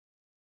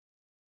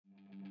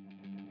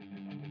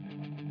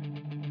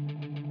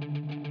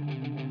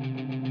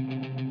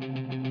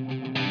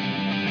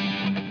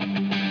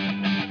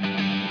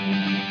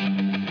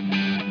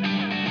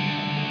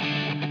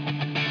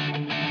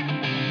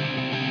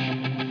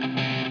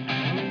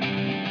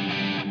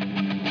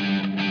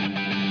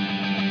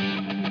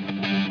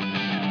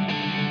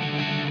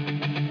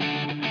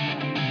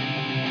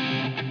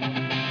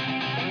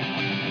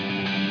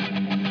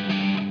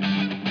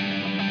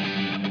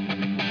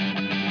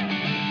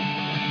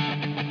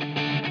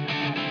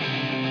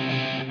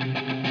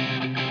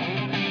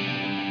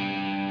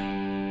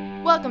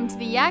Welcome to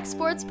the Yak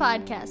Sports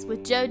Podcast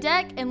with Joe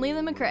Deck and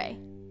Leland McRae.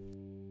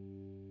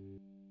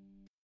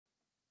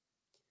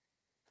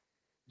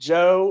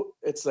 Joe,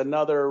 it's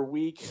another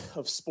week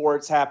of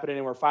sports happening,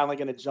 and we're finally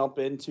going to jump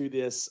into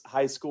this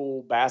high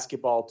school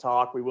basketball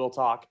talk. We will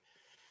talk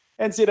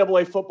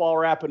NCAA football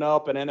wrapping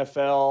up and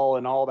NFL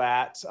and all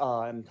that,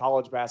 and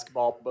college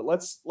basketball. But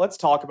let's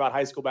talk about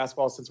high school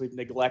basketball since we've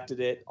neglected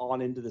it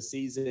on into the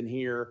season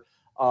here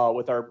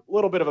with our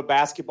little bit of a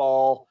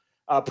basketball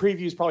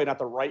preview is probably not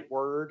the right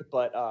word,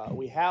 but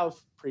we have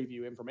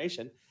preview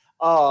information.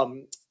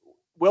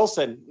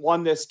 Wilson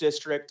won this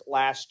district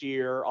last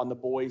year on the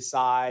boys'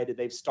 side.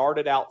 They've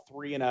started out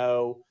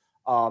 3-0.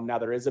 Now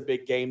there is a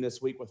big game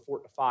this week with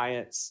Fort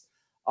Defiance.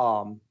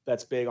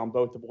 That's big on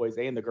both the boys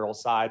and the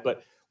girls' side.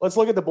 But let's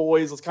look at the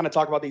boys. Let's kind of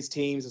talk about these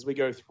teams as we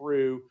go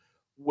through.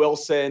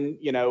 Wilson,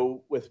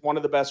 with one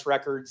of the best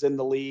records in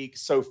the league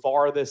so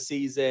far this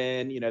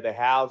season. They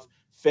have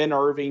Finn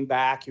Irving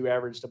back, who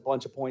averaged a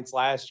bunch of points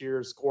last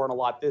year, scoring a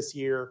lot this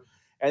year.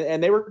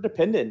 And they were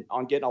dependent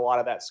on getting a lot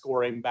of that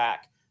scoring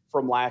back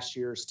from last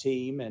year's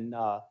team. And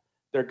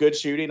they're good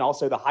shooting,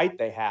 also the height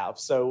they have.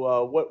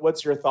 So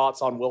what's your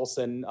thoughts on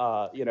Wilson,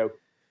 the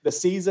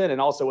season and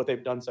also what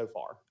they've done so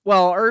far?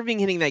 Well, Irving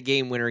hitting that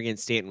game winner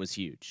against Stanton was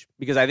huge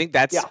because I think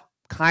that's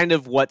kind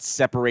of what's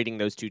separating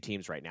those two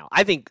teams right now.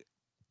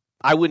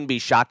 I wouldn't be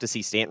shocked to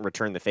see Stanton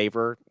return the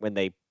favor when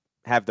they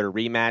have their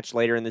rematch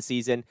later in the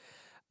season.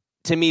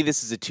 To me,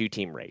 this is a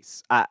two-team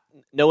race.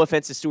 No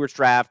offense to Stewart's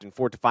Draft and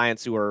Fort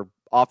Defiance, who are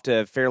off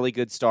to fairly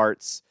good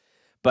starts,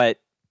 but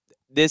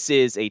this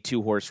is a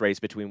two-horse race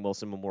between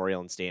Wilson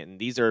Memorial and Stanton.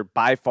 These are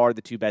by far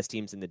the two best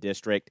teams in the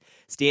district.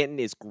 Stanton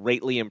is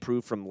greatly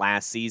improved from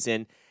last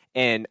season,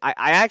 and I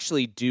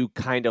actually do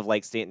kind of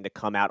like Stanton to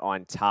come out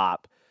on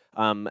top.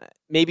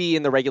 Maybe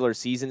in the regular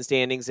season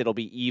standings, it'll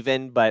be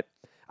even, but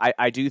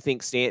I do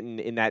think Stanton,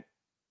 in that,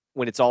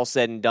 when it's all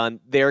said and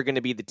done, they're going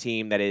to be the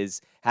team that is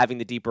having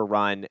the deeper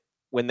run.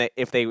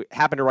 If they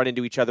happen to run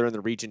into each other in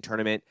the region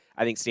tournament,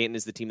 I think Stanton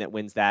is the team that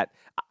wins that.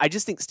 I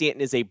just think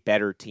Stanton is a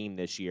better team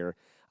this year.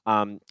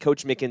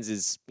 Coach Mickens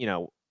is,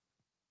 no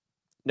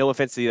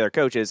offense to the other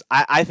coaches,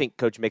 I think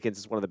Coach Mickens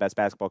is one of the best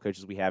basketball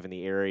coaches we have in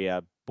the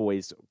area,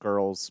 boys,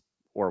 girls,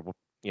 or,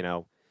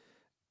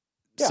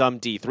 some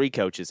D3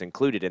 coaches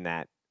included in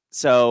that.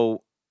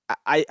 So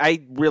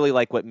I really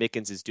like what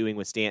Mickens is doing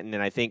with Stanton,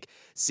 and I think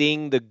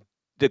seeing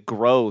the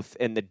growth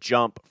and the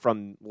jump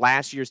from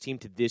last year's team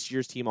to this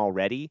year's team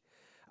already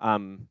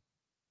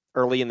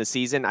early in the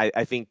season,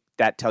 I think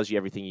that tells you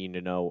everything you need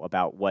to know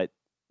about what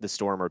the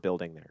Storm are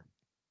building there.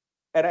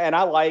 And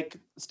I like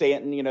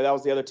Stanton. That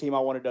was the other team I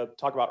wanted to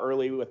talk about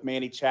early with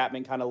Manny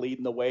Chapman kind of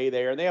leading the way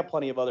there. And they have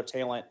plenty of other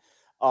talent.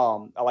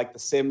 I like the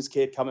Sims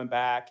kid coming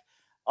back.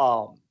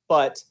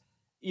 But,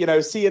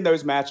 seeing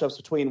those matchups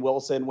between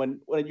Wilson, when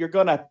you're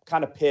going to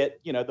kind of pit,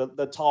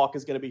 the talk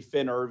is going to be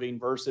Finn Irving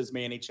versus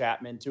Manny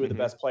Chapman, two of the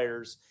best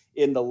players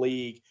in the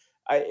league.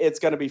 It's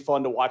going to be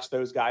fun to watch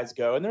those guys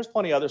go. And there's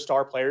plenty of other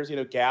star players.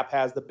 Gap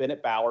has the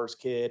Bennett Bowers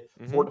kid.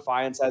 Fort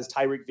Defiance has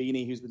Tyreek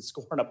Veeney, who's been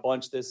scoring a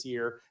bunch this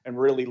year and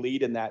really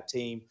leading that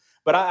team.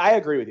 But I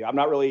agree with you. I'm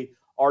not really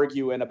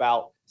arguing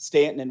about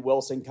Stanton and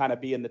Wilson kind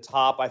of being the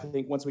top. I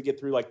think once we get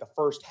through like the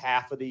first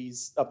half of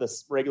this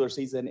regular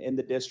season in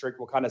the district,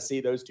 we'll kind of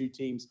see those two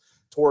teams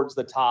towards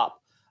the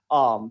top.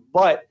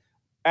 But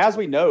as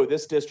we know,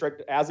 this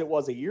district, as it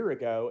was a year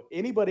ago,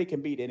 anybody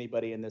can beat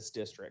anybody in this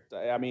district.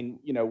 I mean,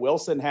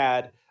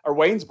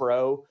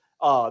 Waynesboro,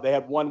 they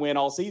had one win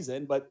all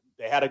season, but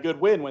they had a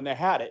good win when they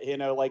had it.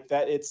 Like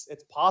that, it's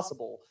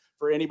possible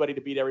for anybody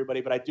to beat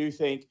everybody. But I do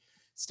think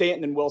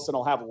Stanton and Wilson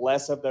will have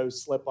less of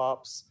those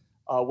slip-ups.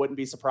 Wouldn't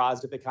be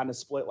surprised if they kind of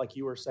split like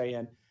you were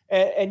saying.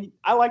 And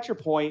I liked your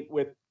point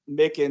with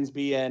Mickens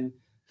being,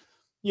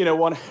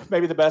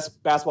 maybe the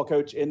best basketball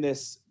coach in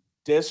this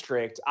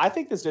district. I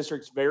think this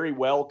district's very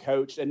well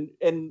coached,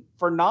 and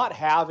for not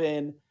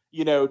having,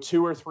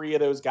 two or three of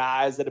those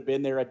guys that have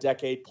been there a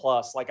decade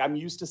plus, like I'm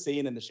used to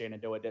seeing in the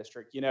Shenandoah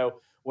district.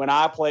 When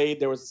I played,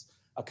 there was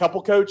a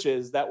couple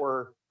coaches that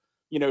were,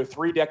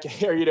 3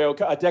 decades or,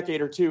 a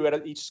decade or two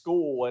at each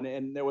school.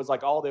 And there was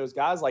like all those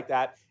guys like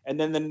that. And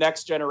then the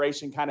next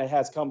generation kind of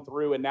has come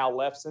through and now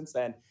left since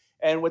then.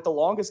 And with the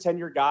longest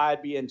tenure guy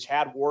being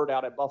Chad Ward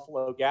out at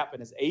Buffalo Gap in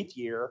his 8th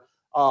year,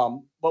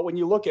 but when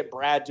you look at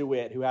Brad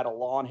DeWitt, who had a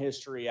long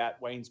history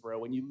at Waynesboro,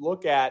 when you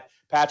look at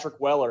Patrick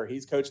Weller,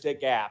 he's coached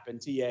at Gap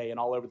and TA and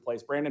all over the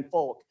place. Brandon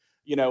Folk,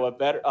 a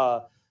better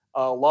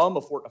alum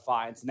of Fort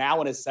Defiance,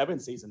 now in his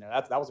 7th season.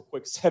 That was a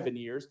quick 7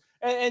 years.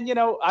 And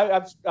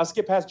I've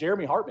skipped past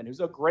Jeremy Hartman, who's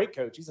a great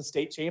coach. He's a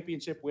state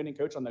championship winning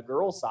coach on the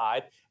girls'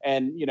 side,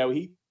 and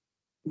he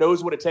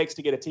knows what it takes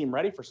to get a team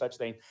ready for such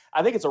things.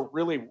 I think it's a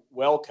really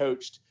well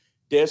coached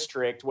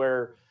district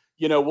where,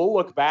 we'll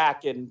look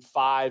back in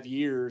 5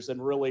 years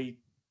and really,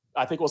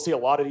 I think we'll see a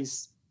lot of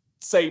these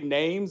same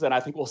names. And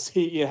I think we'll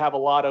see have a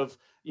lot of,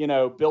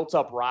 built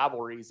up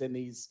rivalries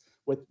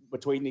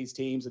between these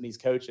teams and these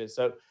coaches.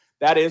 So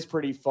that is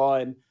pretty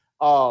fun.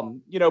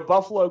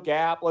 Buffalo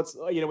Gap,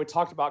 we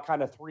talked about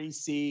kind of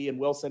 3C and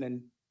Wilson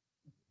and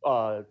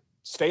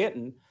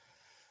Stanton.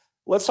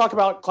 Let's talk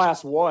about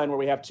Class 1, where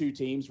we have two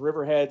teams,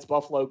 Riverheads,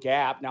 Buffalo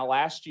Gap. Now,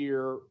 last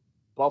year,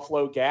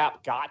 Buffalo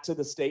Gap got to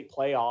the state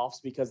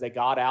playoffs because they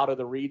got out of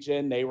the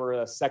region. They were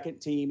a second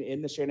team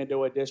in the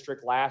Shenandoah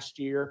District last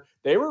year.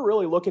 They were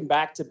really looking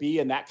back to be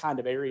in that kind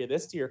of area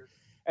this year.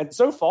 And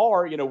so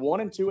far,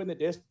 1-2 in the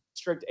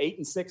district,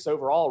 8-6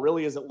 overall,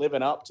 really isn't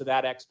living up to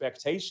that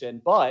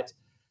expectation. But,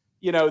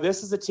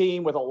 this is a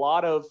team with a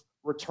lot of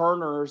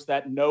returners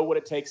that know what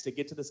it takes to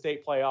get to the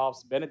state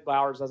playoffs. Bennett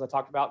Bowers, as I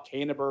talked about,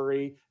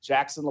 Canterbury,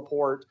 Jackson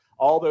Laporte,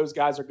 all those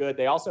guys are good.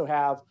 They also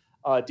have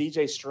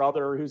DJ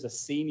Struther, who's a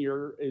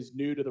senior, is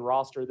new to the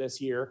roster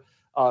this year.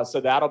 So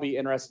that'll be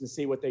interesting to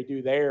see what they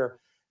do there.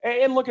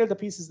 And looking at the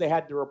pieces they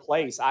had to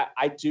replace,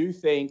 I do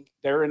think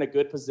they're in a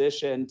good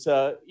position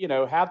to,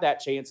 have that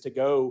chance to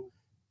go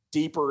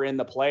deeper in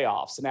the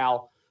playoffs.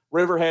 Now,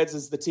 Riverheads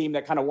is the team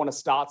that kind of want to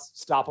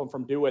stop them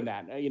from doing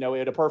that. In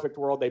a perfect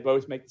world, they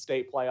both make the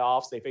state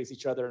playoffs. They face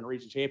each other in a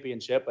region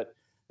championship, but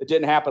it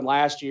didn't happen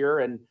last year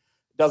and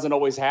doesn't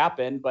always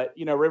happen. But,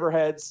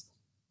 Riverheads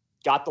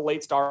got the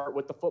late start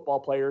with the football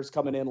players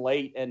coming in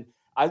late. And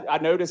I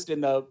noticed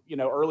in the,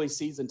 early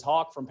season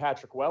talk from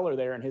Patrick Weller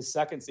there in his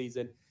second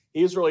season,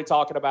 he was really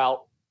talking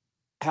about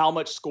how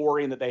much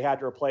scoring that they had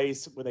to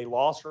replace when they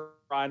lost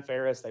Ryan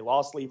Ferris. They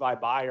lost Levi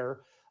Byer,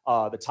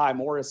 the Ty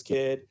Morris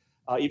kid.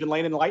 Even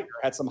Landon Leitner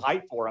had some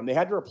height for him. They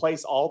had to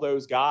replace all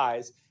those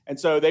guys. And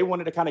so they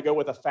wanted to kind of go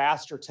with a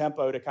faster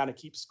tempo to kind of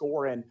keep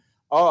scoring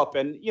up.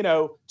 And,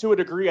 to a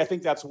degree, I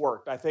think that's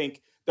worked. I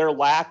think their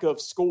lack of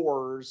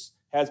scores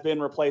has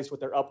been replaced with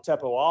their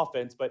up-tempo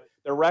offense, but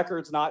their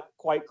record's not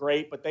quite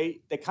great, but they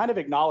kind of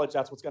acknowledge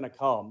that's what's going to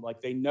come.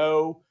 Like, they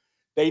know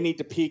they need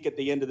to peak at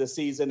the end of the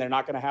season. They're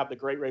not going to have the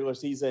great regular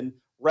season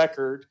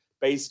record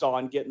based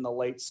on getting the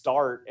late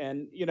start.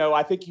 And,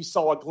 I think you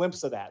saw a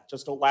glimpse of that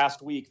just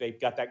last week. They've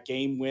got that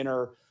game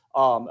winner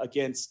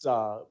against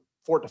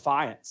Fort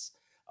Defiance.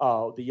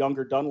 The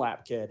younger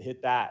Dunlap kid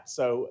hit that.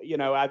 So,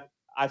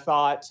 I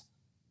thought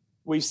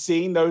we've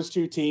seen those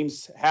two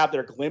teams have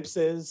their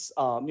glimpses.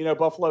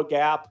 Buffalo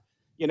Gap,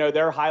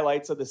 their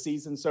highlights of the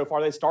season so far,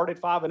 they started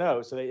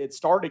 5-0. So it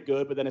started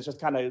good, but then it's just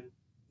kind of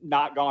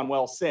not gone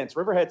well since.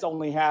 Riverhead's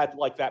only had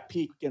like that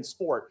peak against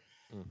Fort.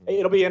 Mm-hmm.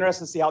 It'll be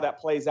interesting to see how that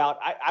plays out.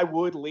 I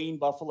would lean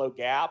Buffalo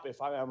Gap.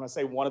 If I'm going to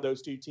say one of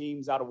those two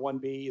teams out of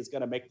 1B is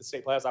going to make the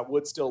state playoffs, I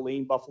would still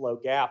lean Buffalo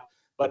Gap.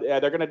 But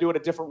they're going to do it a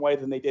different way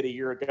than they did a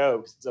year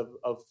ago because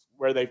of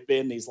where they've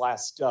been these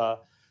last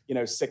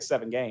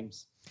 6-7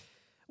 games.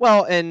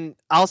 Well, and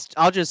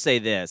I'll just say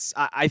this.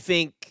 I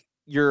think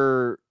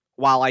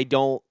while I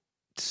don't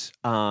it's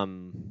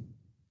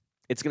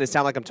going to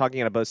sound like I'm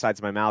talking out of both sides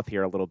of my mouth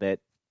here a little bit.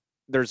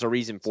 There's a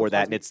reason for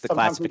that, and it's the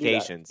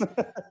classifications.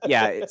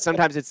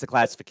 Sometimes it's the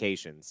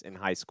classifications in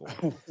high school.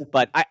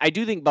 But I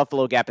do think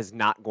Buffalo Gap is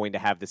not going to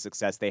have the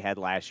success they had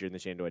last year in the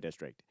Shenandoah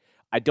District.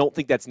 I don't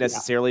think that's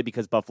necessarily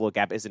because Buffalo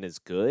Gap isn't as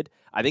good.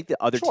 I think the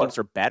other teams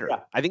are better. Yeah.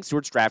 I think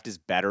Stewart's Draft is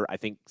better. I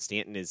think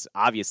Stanton is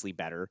obviously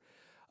better.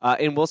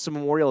 And Wilson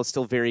Memorial is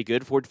still very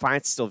good. Fort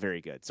Defiance is still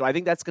very good. So I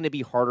think that's going to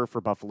be harder for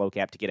Buffalo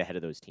Gap to get ahead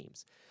of those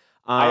teams.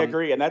 I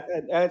agree, and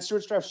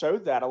Stewart's Draft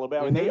showed that a little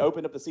bit. I mean, they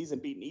opened up the season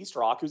beating East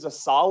Rock, who's a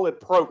solid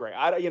program.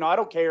 I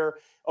don't care.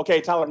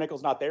 Okay, Tyler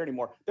Nichols not there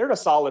anymore. They're a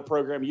solid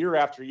program year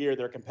after year.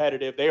 They're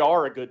competitive. They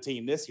are a good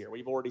team this year.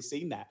 We've already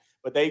seen that.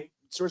 But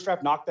Stewart's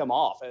Draft knocked them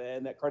off,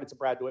 and that credit to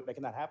Brad DeWitt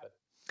making that happen.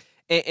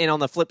 And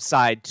on the flip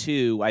side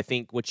too, I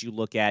think what you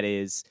look at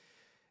is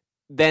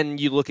then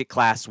you look at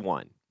Class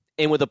 1.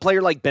 And with a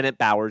player like Bennett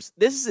Bowers,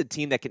 this is a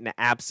team that can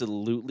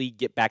absolutely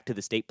get back to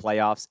the state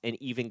playoffs and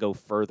even go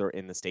further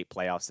in the state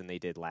playoffs than they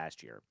did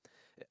last year.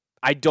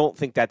 I don't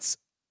think that's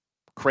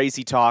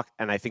crazy talk,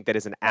 and I think that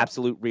is an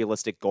absolute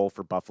realistic goal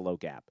for Buffalo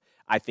Gap.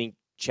 I think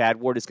Chad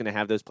Ward is going to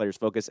have those players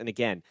focus. And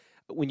again,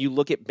 when you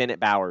look at Bennett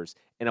Bowers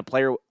and a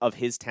player of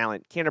his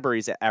talent,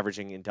 Canterbury's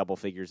averaging in double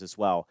figures as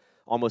well,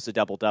 almost a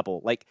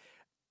double-double. Like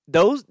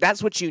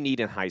that's what you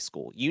need in high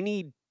school. You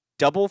need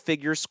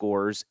double-figure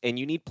scores, and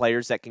you need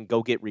players that can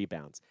go get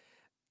rebounds.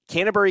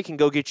 Canterbury can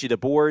go get you the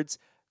boards,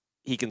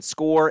 he can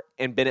score,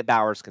 and Bennett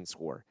Bowers can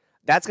score.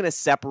 That's going to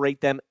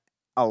separate them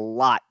a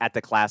lot at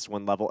the Class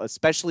 1 level,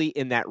 especially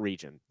in that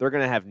region. They're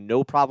going to have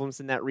no problems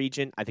in that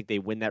region. I think they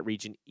win that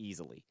region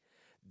easily.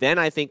 Then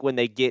I think when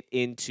they get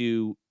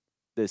into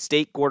the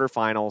state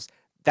quarterfinals,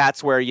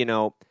 that's where,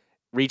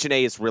 Region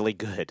A is really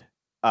good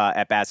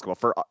at basketball.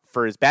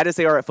 For as bad as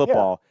they are at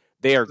football,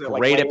 they are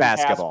great at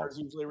basketball.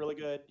 Usually really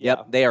good. Yep,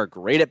 yeah. They are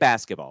great at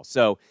basketball.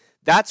 So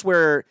that's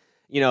where,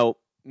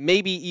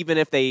 maybe even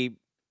if they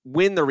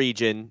win the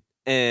region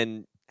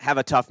and have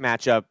a tough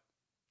matchup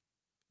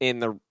in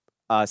the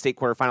state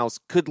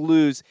quarterfinals, could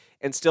lose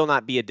and still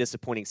not be a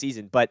disappointing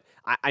season. But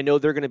I know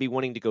they're going to be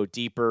wanting to go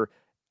deeper,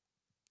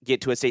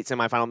 get to a state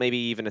semifinal, maybe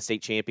even a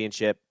state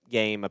championship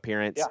game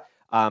appearance.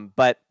 Yeah.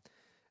 But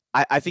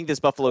I think this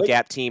Buffalo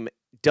Gap team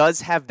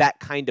does have that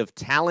kind of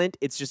talent.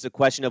 It's just a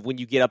question of when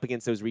you get up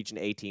against those Region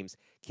A teams,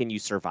 can you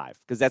survive?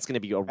 Because that's going to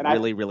be a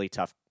really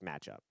tough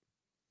matchup.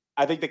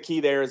 I think the key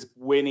there is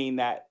winning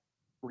that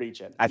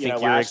region. I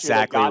think you're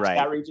exactly right.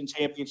 That region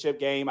championship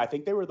game. I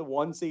think they were the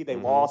 1 seed. They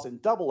lost in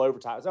double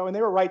overtime. So, I mean,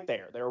 they were right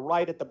there. They were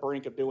right at the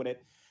brink of doing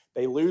it.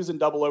 They lose in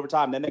double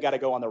overtime. Then they got to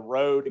go on the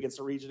road against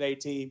a Region A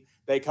team.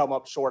 They come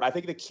up short. I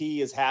think the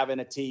key is having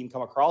a team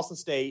come across the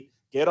state,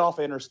 get off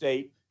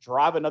interstate,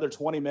 drive another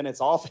 20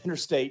 minutes off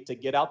interstate to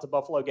get out to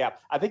Buffalo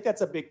Gap. I think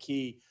that's a big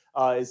key,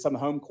 is some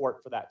home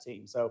court for that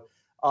team. So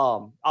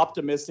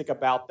optimistic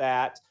about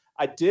that.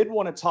 I did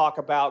want to talk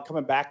about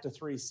coming back to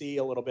 3C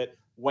a little bit.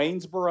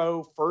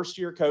 Waynesboro,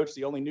 first-year coach,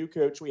 the only new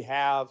coach we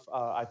have,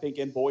 I think,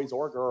 in boys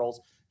or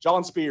girls,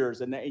 John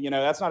Spears. And,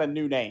 that's not a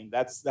new name.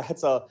 That's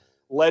a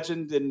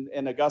legend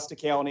in Augusta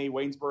County,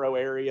 Waynesboro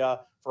area,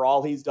 for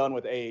all he's done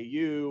with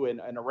AAU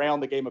and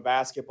around the game of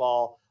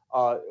basketball.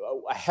 A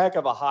heck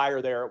of a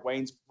hire there at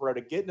Waynesboro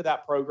to get into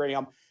that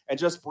program and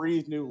just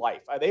breathe new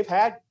life. They've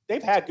had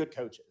good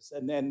coaches,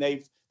 and then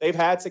they've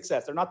had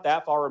success. They're not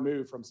that far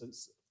removed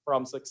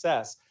from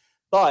success,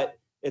 but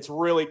it's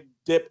really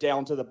dipped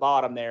down to the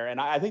bottom there. And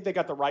I think they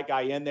got the right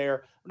guy in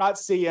there. We're not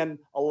seeing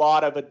a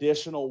lot of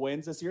additional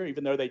wins this year,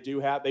 even though they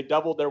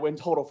doubled their win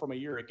total from a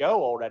year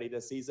ago already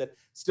this season.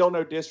 Still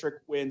no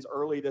district wins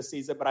early this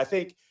season, but I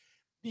think,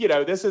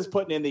 this is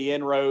putting in the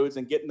inroads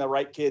and getting the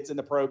right kids in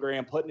the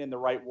program, putting in the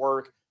right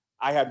work.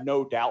 I have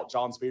no doubt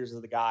John Spears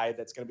is the guy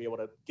that's going to be able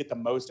to get the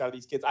most out of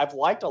these kids. I've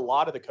liked a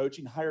lot of the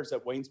coaching hires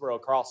at Waynesboro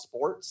across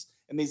sports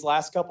in these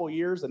last couple of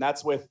years, and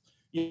that's with,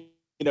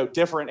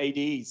 different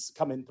ADs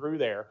coming through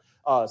there.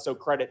 So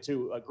credit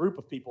to a group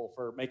of people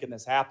for making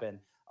this happen.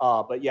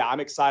 But yeah, I'm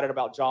excited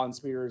about John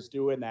Spears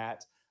doing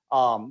that.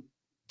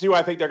 Do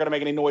I think they're going to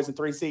make any noise in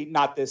 3C?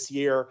 Not this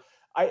year.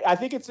 I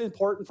think it's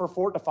important for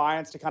Fort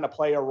Defiance to kind of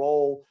play a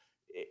role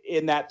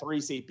in that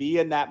 3C, be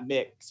in that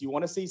mix. You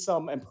want to see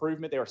some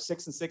improvement. They were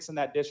 6-6 in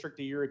that district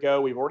a year ago.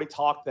 We've already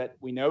talked that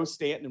we know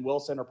Stanton and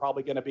Wilson are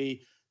probably going to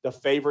be the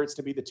favorites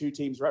to be the two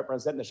teams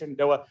representing the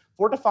Shenandoah.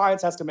 Fort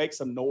Defiance has to make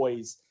some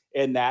noise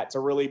in that to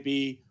really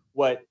be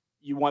what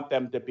you want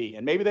them to be.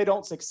 And maybe they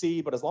don't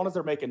succeed, but as long as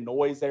they're making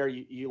noise there,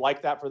 you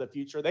like that for the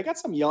future. They got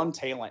some young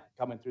talent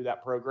coming through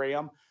that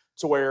program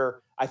to where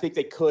I think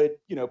they could,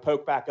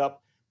 poke back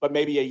up, but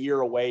maybe a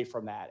year away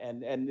from that.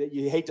 And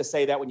you hate to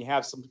say that when you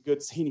have some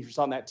good seniors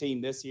on that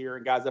team this year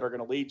and guys that are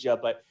going to lead you,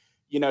 but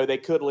they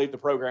could leave the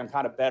program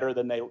kind of better.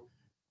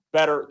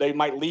 They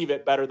might leave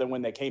it better than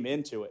when they came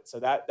into it. So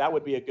that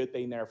would be a good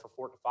thing there for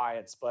Fort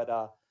Defiance.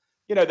 But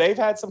they've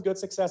had some good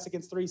success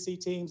against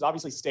 3C teams.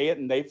 Obviously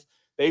Stanton,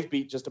 they've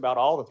beat just about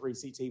all the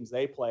 3C teams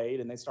they played,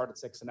 and they started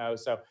 6-0.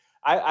 So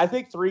I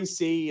think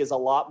 3C is a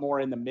lot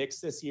more in the mix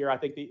this year. I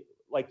think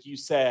like you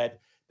said,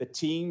 the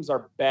teams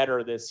are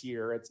better this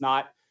year. It's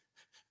not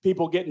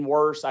people getting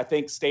worse. I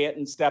think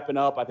Stanton stepping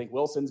up. I think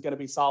Wilson's going to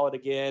be solid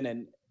again.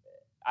 And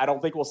I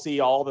don't think we'll see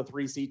all the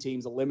 3C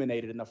teams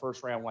eliminated in the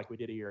first round like we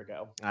did a year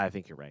ago. I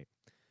think you're right.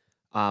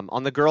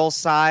 On the girls'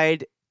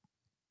 side,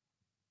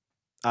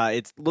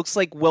 it looks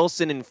like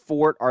Wilson and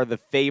Fort are the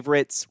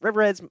favorites.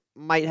 Riverheads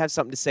might have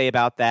something to say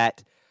about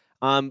that.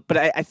 But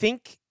I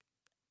think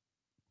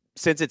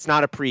since it's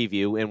not a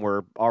preview and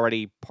we're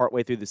already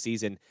partway through the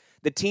season,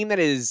 the team that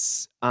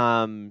is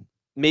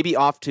maybe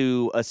off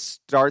to a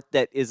start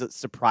that is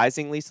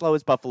surprisingly slow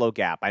is Buffalo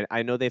Gap.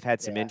 I know they've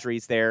had some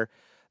injuries there.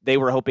 They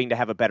were hoping to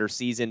have a better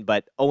season,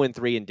 but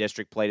 0-3 in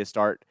district play to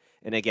start.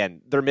 And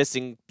again, they're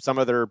missing some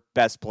of their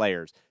best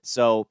players.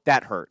 So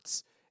that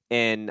hurts.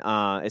 And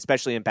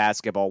especially in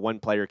basketball, one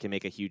player can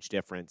make a huge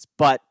difference.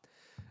 But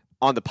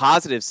on the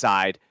positive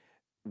side,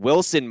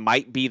 Wilson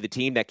might be the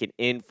team that can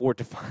end Fort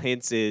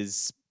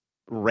Defiance's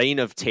reign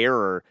of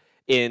terror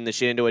in the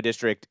Shenandoah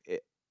district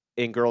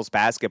in girls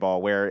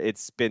basketball, where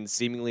it's been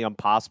seemingly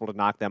impossible to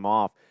knock them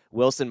off.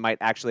 Wilson might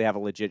actually have a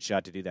legit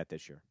shot to do that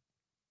this year.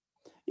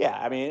 Yeah,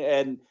 I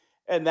mean,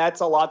 and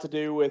that's a lot to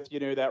do with,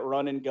 that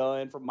run and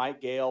gun from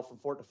Mike Gale from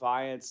Fort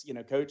Defiance,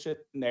 coaching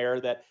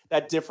there,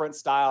 that different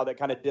style that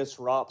kind of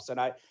disrupts. And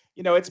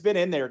it's been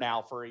in there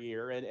now for a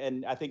year.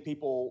 And I think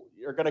people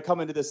are going to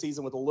come into the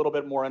season with a little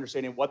bit more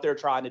understanding of what they're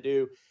trying to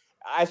do.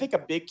 I think a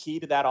big key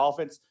to that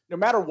offense, no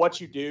matter what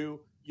you do,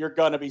 you're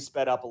going to be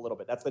sped up a little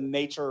bit. That's the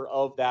nature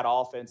of that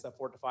offense that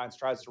Fort Defiance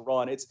tries to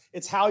run.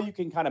 It's how you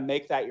can kind of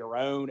make that your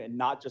own and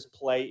not just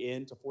play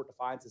into Fort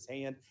Defiance's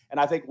hand. And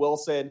I think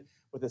Wilson,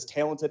 with as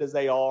talented as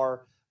they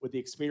are, with the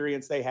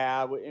experience they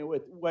have, and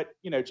with what,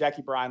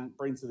 Jackie Bryan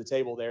brings to the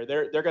table there,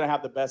 they're going to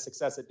have the best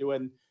success at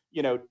doing,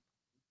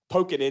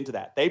 poking into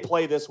that. They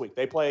play this week.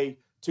 They play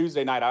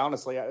Tuesday night.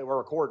 We're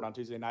recording on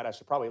Tuesday night. I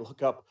should probably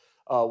look up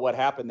what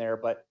happened there.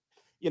 But,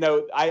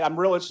 I'm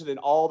real interested in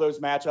all those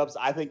matchups.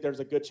 I think there's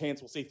a good chance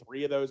we'll see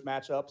 3 of those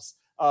matchups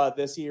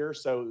this year.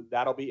 So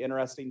that'll be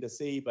interesting to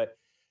see. But,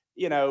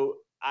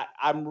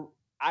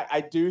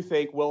 I do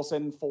think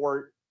Wilson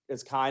Fort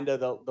is kind of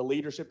the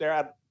leadership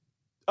there.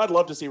 I'd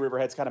love to see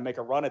Riverheads kind of make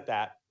a run at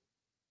that.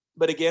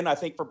 But again, I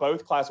think for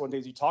both Class 1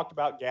 teams, you talked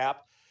about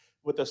Gap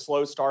with the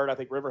slow start. I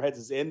think Riverheads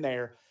is in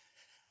there.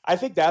 I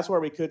think that's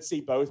where we could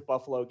see both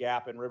Buffalo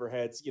Gap and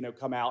Riverheads,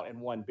 come out in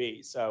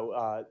 1B.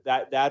 So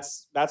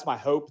that's my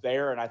hope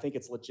there, and I think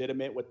it's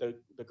legitimate with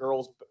the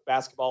girls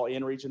basketball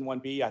in Region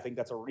 1B. I think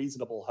that's a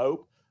reasonable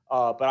hope,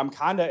 but I'm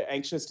kind of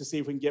anxious to see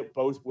if we can get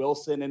both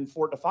Wilson and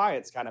Fort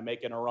Defiance kind of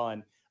making a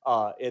run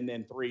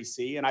in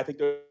 3C, and I think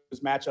those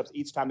matchups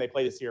each time they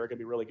play this year are going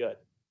to be really good.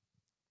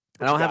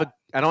 I don't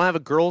have a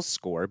girls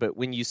score, but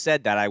when you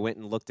said that, I went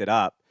and looked it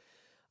up.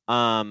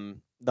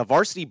 The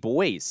varsity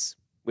boys.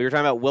 We were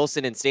talking about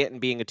Wilson and Stanton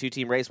being a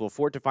 2-team race. Well,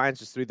 Fort Defiance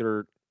just threw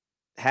their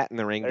hat in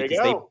the ring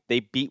because they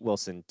beat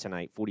Wilson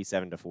tonight,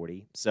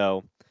 47-40.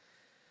 So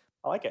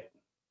I like it.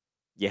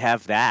 You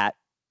have that.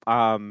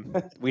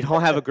 We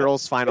don't have a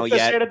girls' final it's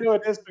yet. It's to do a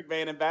district,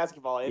 man, in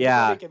basketball.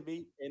 Anybody can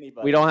beat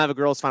anybody. We don't have a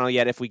girls' final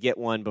yet. If we get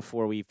one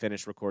before we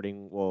finish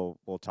recording, we'll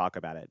talk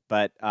about it.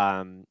 But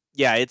man,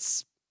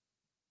 that's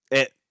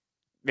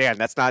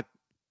not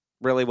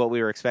really what we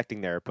were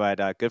expecting there.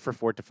 But good for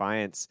Fort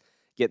Defiance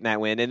getting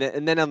that win.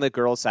 And then on the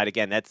girls' side,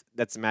 again, that's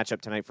a matchup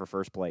tonight for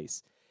first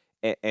place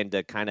and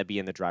to kind of be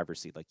in the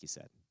driver's seat, like you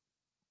said.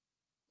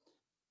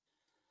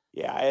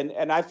 Yeah,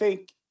 and I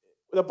think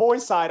the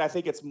boys' side, I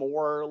think it's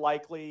more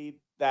likely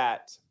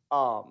that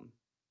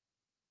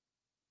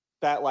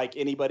that like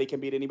anybody can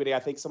beat anybody. I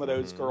think some of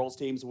those girls'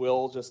 teams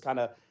will just kind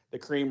of the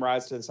cream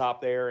rise to the top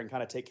there and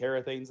kind of take care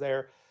of things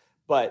there.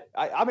 But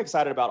I'm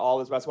excited about all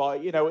this basketball.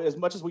 As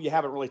much as we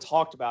haven't really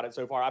talked about it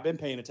so far, I've been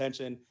paying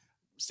attention,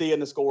 seeing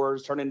the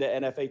scores turn into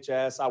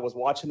NFHS. I was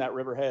watching that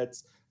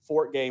Riverheads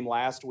Fort game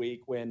last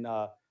week when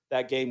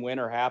that game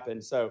winner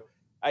happened. So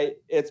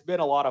it's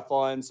been a lot of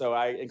fun. So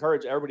I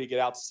encourage everybody to get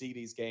out to see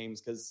these games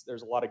because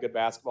there's a lot of good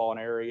basketball in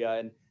the area.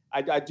 And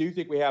I do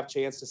think we have a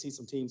chance to see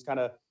some teams kind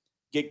of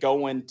get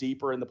going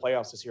deeper in the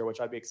playoffs this year,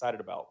 which I'd be excited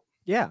about.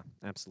 Yeah,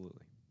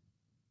 absolutely.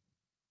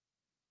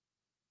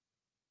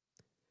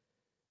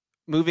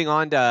 Moving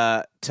on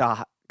to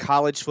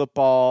college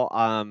football,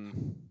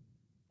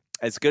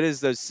 as good as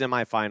those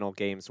semifinal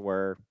games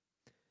were,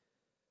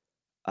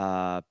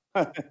 man,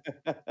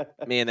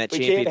 that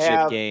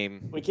championship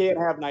game. We can't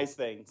have nice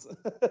things.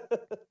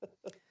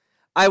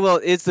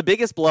 It's the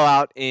biggest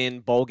blowout in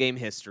bowl game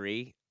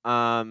history.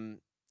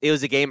 It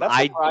was a game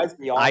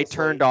I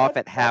turned off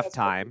at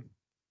halftime.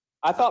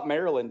 I thought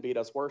Maryland beat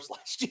us worse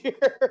last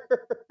year.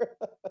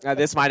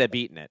 This might have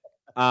beaten it.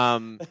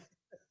 I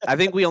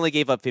think we only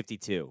gave up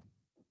 52.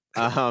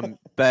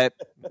 But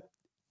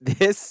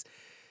this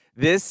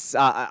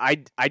I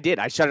did.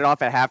 I shut it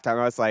off at halftime.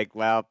 I was like,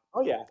 well,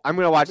 I'm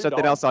going to watch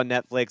something else on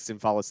Netflix and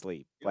fall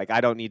asleep. Like,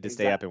 I don't need to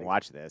stay up and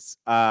watch this.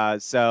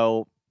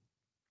 So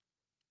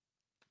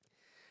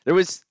it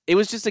was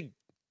just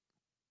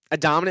a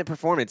dominant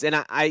performance. And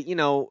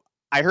I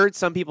heard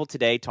some people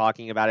today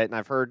talking about it, and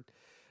I've heard,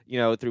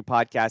 through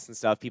podcasts and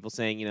stuff, people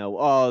saying,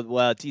 oh,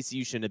 well,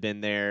 TCU shouldn't have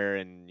been there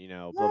and,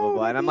 blah, blah,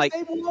 blah. And I'm like,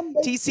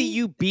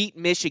 TCU beat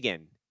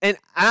Michigan. And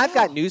I've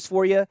got news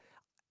for you.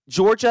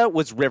 Georgia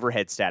was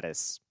Riverhead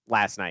status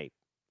last night.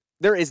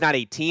 There is not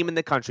a team in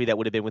the country that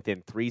would have been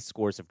within 3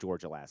 scores of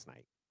Georgia last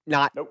night.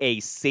 Not a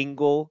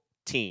single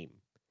team.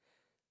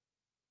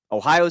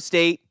 Ohio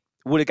State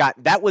would have got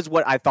 – that was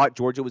what I thought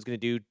Georgia was going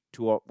to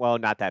do well,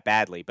 not that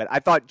badly, but I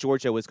thought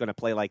Georgia was going to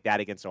play like that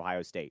against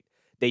Ohio State.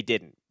 They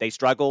didn't. They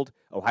struggled.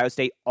 Ohio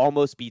State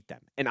almost beat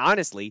them. And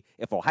honestly,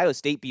 if Ohio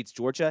State beats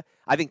Georgia,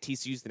 I think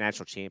TCU's the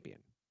national champion.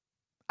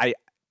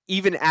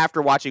 Even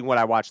after watching what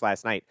I watched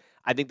last night,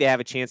 I think they have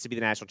a chance to be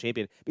the national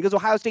champion because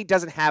Ohio State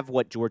doesn't have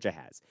what Georgia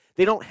has.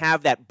 They don't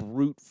have that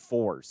brute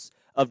force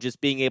of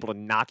just being able to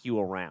knock you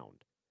around.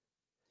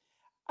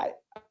 I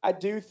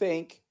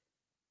think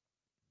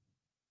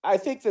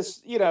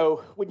this,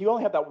 when you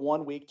only have that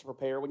 1 week to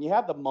prepare, when you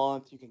have the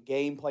month, you can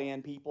game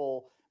plan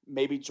people.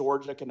 Maybe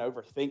Georgia can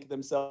overthink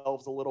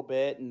themselves a little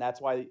bit, and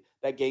that's why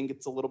that game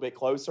gets a little bit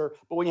closer.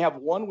 But when you have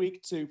 1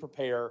 week to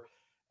prepare,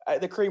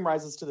 the cream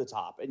rises to the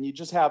top, and you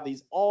just have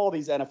all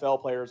these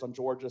NFL players on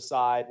Georgia's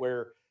side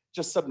where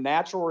just some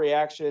natural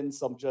reactions,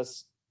 some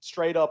just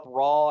straight up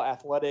raw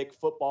athletic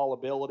football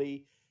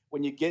ability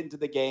when you get into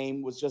the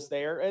game was just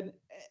there. And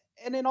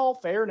in all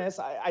fairness,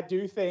 I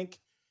do think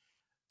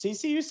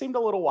TCU seemed a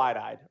little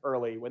wide-eyed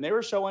early when they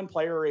were showing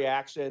player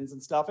reactions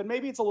and stuff. And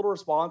maybe it's a little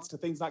response to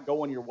things not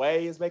going your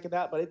way is making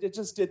that, but it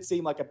just did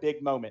seem like a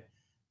big moment.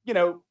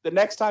 The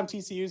next time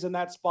TCU's in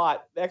that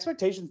spot, the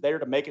expectation's there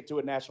to make it to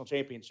a national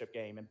championship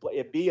game and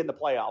be in the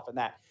playoff and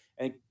that.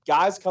 And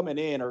guys coming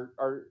in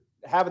are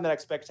having that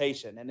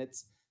expectation. And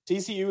it's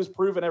TCU has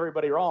proven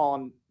everybody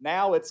wrong.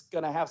 Now it's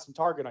going to have some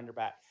target on your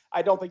back.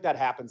 I don't think that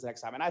happens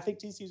next time. And I think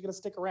TCU is going to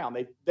stick around.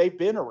 They've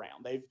been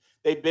around.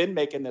 They've been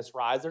making this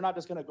rise. They're not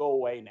just going to go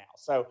away now.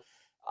 So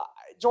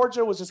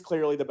Georgia was just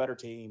clearly the better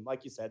team.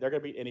 Like you said, they're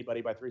going to beat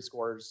anybody by 3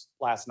 scores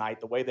last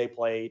night. The way they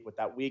played with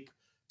that week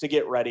to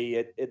get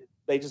ready,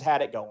 they just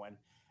had it going.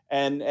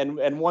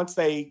 And once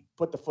they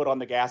put the foot on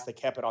the gas, they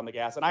kept it on the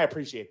gas. And I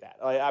appreciate that.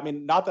 I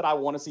mean, not that I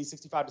want to see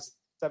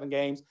 65-7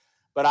 games,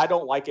 but I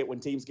don't like it when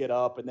teams get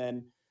up and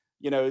then,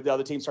 the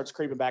other team starts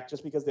creeping back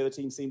just because the other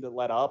team seemed to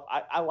let up.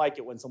 I like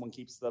it when someone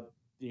keeps the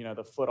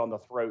the foot on the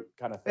throat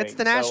kind of thing. It's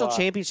the national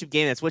championship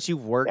game. That's what you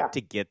worked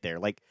to get there.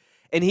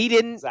 And he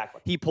didn't.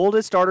 Exactly. He pulled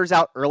his starters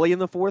out early in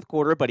the fourth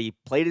quarter, but he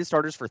played his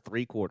starters for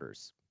 3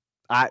 quarters.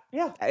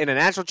 In a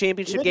national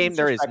championship game,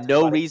 there is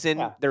no reason.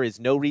 Yeah. There is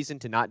no reason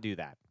to not do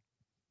that.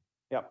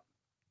 Yep.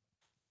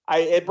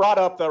 It brought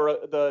up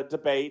the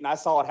debate, and I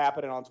saw it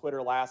happening on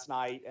Twitter last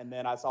night, and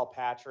then I saw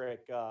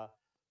Patrick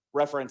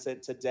reference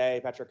it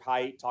today. Patrick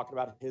Height talking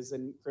about his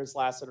and Chris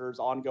Lassiter's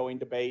ongoing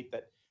debate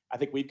that I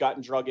think we've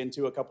gotten drug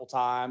into a couple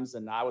times,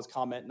 and I was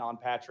commenting on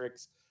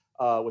Patrick's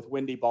with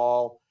Wendy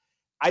Ball.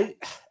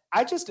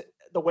 I just,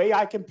 the way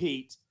I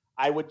compete,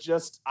 I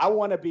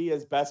want to be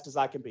as best as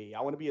I can be.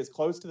 I want to be as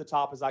close to the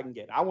top as I can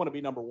get. I want to be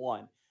number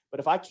one. But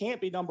if I can't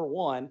be number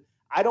one,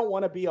 I don't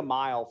want to be a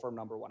mile from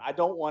number one. I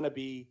don't want to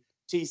be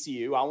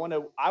TCU. I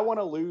want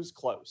to lose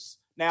close.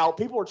 Now,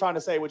 people were trying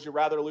to say, would you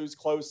rather lose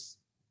close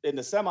in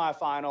the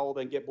semifinal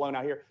than get blown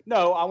out here?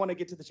 No, I want to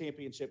get to the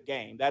championship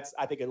game. That's,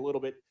 I think,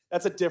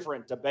 that's a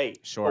different debate.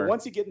 Sure. But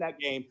once you get in that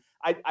game,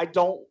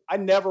 I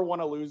never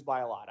want to lose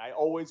by a lot. I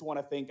always want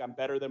to think I'm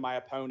better than my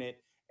opponent.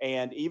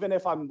 And even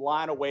if I'm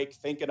lying awake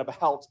thinking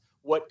about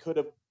what could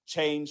have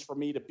changed for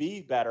me to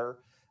be better,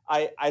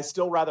 I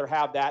still rather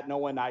have that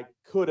knowing I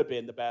could have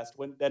been the best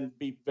than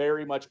be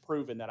very much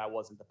proven that I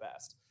wasn't the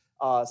best.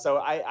 So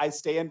I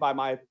stand by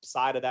my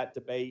side of that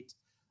debate.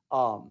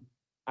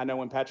 I know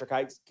when Patrick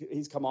Height,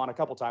 he's come on a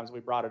couple times,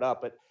 we brought it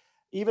up, but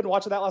even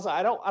watching that last night,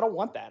 I don't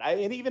want that.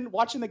 And even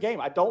watching the game,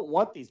 I don't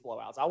want these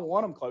blowouts. I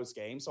want them close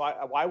games. So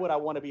why would I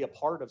want to be a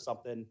part of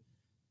something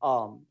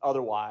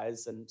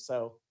otherwise? And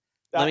so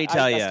let me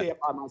tell you, I stay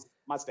by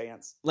my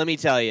stance. Let me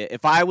tell you,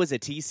 if I was a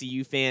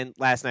TCU fan,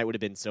 last night would have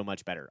been so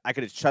much better. I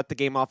could have shut the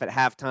game off at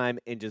halftime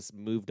and just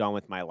moved on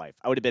with my life.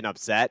 I would have been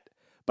upset,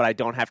 but I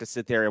don't have to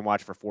sit there and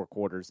watch for 4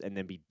 quarters and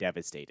then be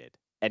devastated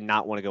and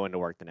not want to go into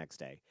work the next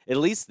day. At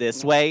least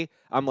this way,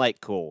 I'm like,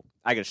 cool.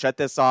 I can shut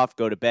this off,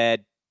 go to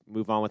bed,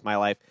 move on with my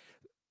life.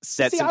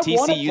 Set some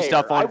TCU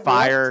stuff on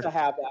fire.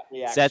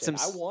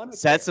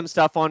 Set some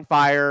stuff on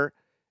fire.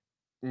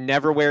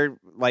 Never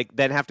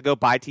then have to go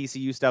buy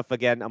TCU stuff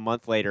again a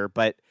month later.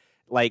 But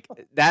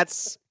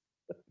that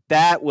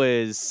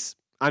was,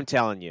 I'm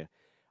telling you,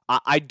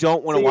 I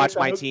don't want to watch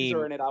my team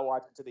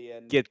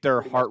get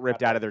their heart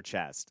ripped out of their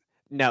chest.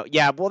 No,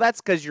 yeah, well,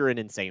 that's because you're an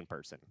insane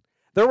person.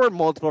 There were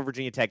multiple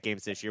Virginia Tech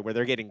games this year where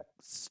they're getting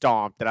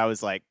stomped that I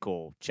was like,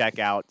 cool, check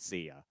out,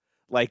 see ya.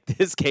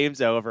 This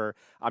game's over.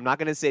 I'm not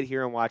going to sit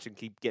here and watch and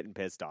keep getting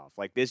pissed off.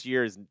 This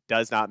year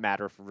does not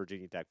matter for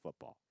Virginia Tech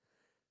football.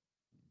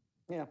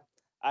 Yeah.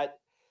 I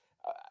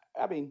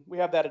mean, we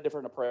have a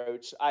different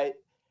approach. I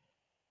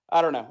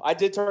don't know. I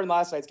did turn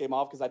last night's game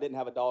off because I didn't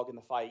have a dog in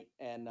the fight.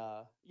 And,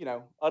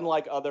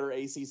 unlike other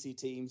ACC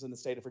teams in the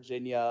state of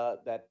Virginia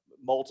that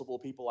multiple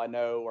people I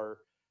know are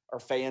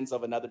fans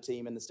of another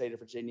team in the state of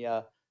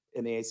Virginia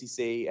in the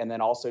ACC, and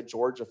then also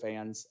Georgia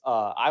fans,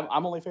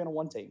 I'm only a fan of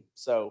one team.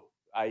 So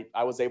I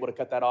was able to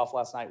cut that off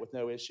last night with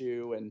no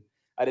issue. And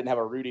I didn't have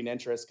a rooting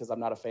interest because I'm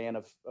not a fan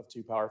of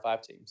 2 Power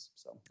 5 teams.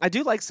 So I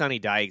do like Sonny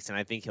Dykes, and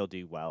I think he'll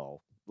do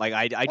well.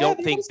 I don't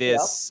think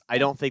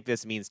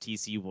this means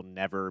TCU will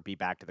never be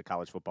back to the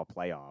college football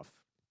playoff.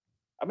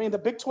 I mean, the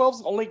Big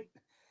 12's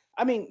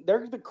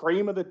they're the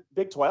cream of the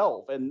Big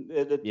 12, and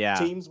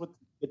teams with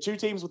the 2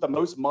 teams with the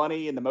most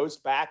money and the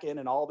most back-end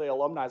and all the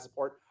alumni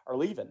support are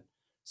leaving.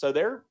 So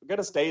they're going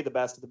to stay the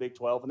best of the Big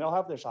 12, and they'll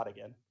have their shot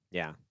again.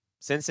 Yeah.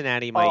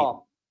 Cincinnati might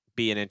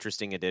be an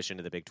interesting addition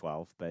to the Big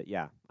 12, but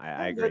yeah,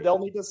 I agree. They'll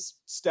need to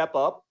step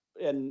up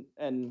and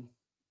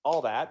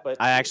all that, but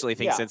I actually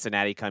think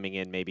Cincinnati coming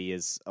in maybe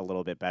is a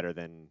little bit better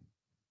than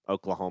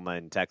Oklahoma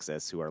and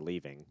Texas, who are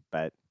leaving,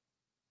 but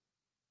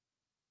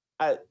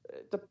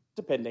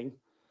depending,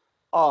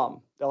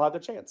 they'll have their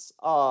chance.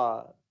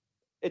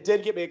 It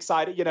did get me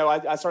excited.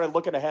 I started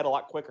looking ahead a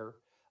lot quicker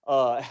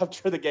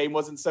after the game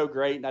wasn't so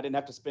great, and I didn't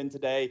have to spend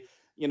today,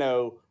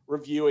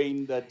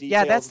 reviewing the details.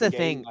 Yeah, that's the the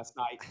thing. Last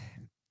night.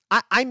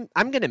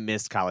 I'm gonna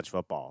miss college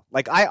football.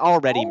 I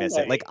already miss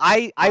it.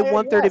 I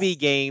want there to be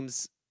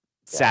games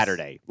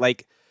Saturday.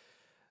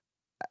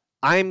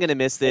 I'm gonna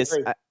miss this.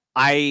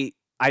 I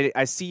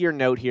see your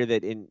note here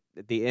that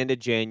at the end of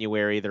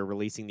January they're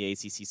releasing the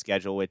ACC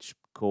schedule, which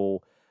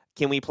cool.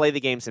 Can we play the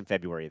games in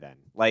February then?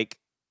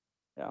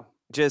 Yeah.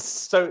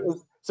 Just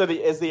so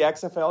is the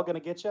XFL gonna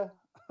get you?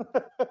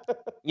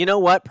 You know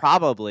what?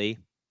 Probably.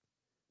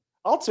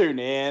 I'll tune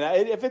in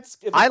if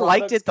I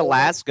liked it the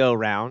last go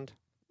round.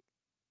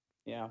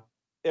 Yeah.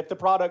 If the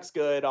product's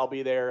good, I'll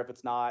be there. If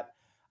it's not,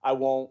 I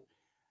won't.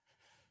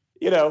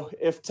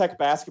 If Tech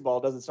basketball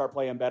doesn't start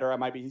playing better, I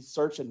might be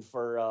searching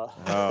for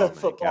a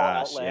football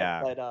outlet.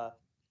 Yeah. But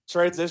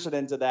transition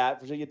into that,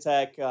 Virginia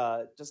Tech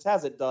just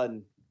hasn't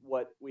done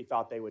what we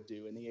thought they would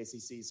do in the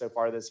ACC so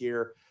far this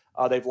year.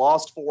 They've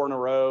lost 4 in a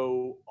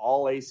row,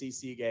 all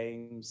ACC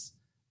games.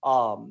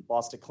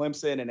 Lost to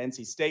Clemson and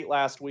NC State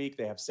last week.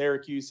 They have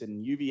Syracuse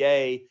and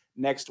UVA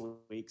next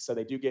week, so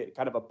they do get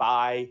kind of a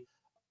bye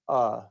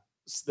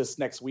this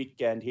next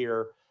weekend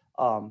here,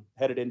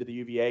 headed into the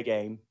UVA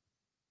game.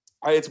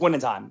 It's winning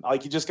time. You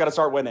just got to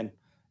start winning,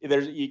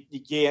 you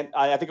can't.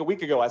 I think a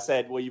week ago I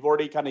said, well, you've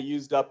already kind of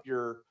used up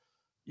your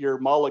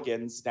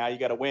mulligans. Now you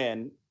got to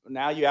win.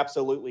 Now you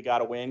absolutely got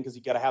to win because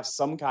you got to have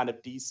some kind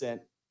of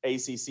decent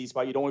ACC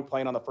spot. You don't want to be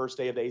playing on the first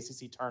day of the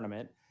ACC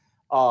tournament.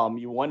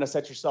 You want to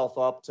set yourself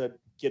up to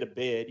get a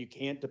bid. You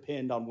can't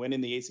depend on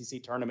winning the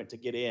ACC tournament to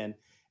get in.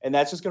 And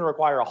that's just going to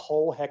require a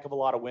whole heck of a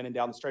lot of winning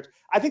down the stretch.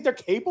 I think they're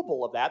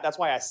capable of that. That's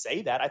why I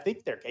say that. I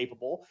think they're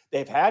capable.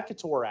 They've had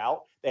Couture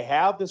out. They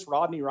have this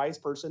Rodney Rice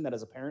person that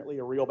is apparently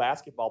a real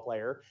basketball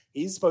player.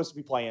 He's supposed to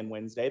be playing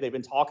Wednesday. They've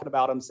been talking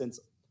about him since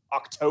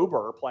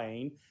October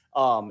playing,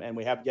 and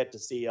we have yet to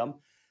see him.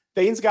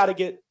 Things got to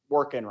get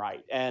working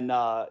right. And,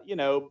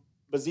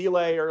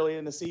 Basile early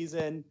in the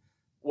season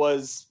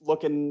was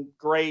looking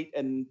great,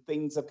 and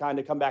things have kind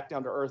of come back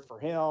down to earth for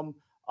him.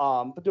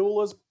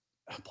 Padula's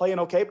playing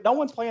okay, but no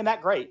one's playing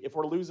that great if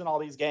we're losing all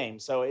these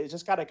games. So it's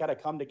just got to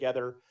come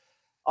together.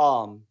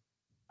 I'm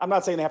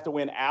not saying they have to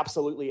win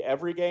absolutely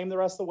every game the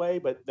rest of the way,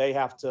 but they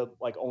have to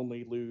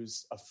only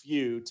lose a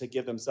few to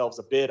give themselves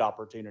a bid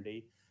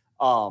opportunity.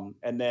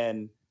 And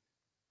then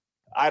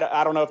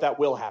I don't know if that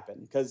will happen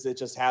because it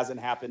just hasn't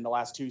happened the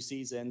last 2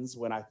 seasons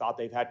when I thought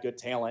they've had good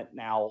talent.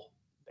 Now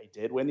they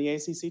did win the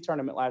ACC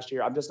tournament last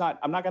year. I'm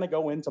not going to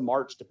go into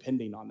March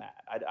depending on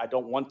that. I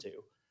don't want to.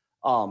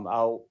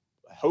 I'll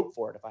hope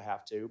for it if I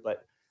have to,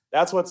 but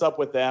that's what's up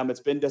with them. It's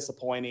been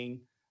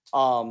disappointing.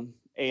 That's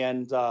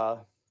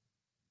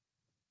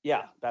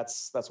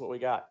what we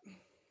got.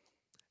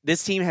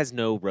 This team has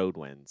no road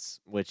wins,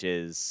 which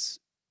is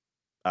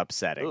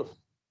upsetting.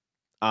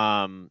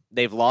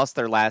 They've lost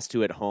their last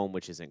 2 at home,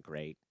 which isn't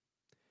great.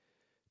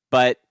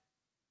 But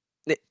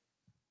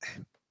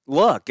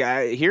look,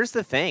 here's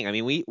the thing. I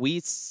mean,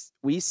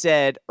 we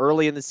said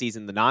early in the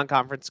season, the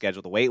non-conference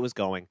schedule, the way it was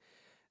going,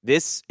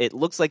 it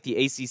looks like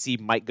the ACC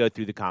might go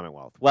through the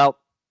Commonwealth. Well,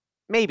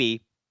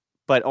 maybe,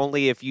 but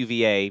only if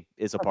UVA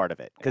is a part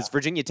of it. Because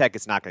Virginia Tech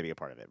is not going to be a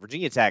part of it.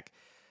 Virginia Tech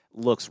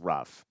looks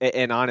rough.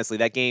 And honestly,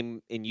 that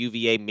game in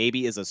UVA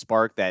maybe is a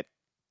spark that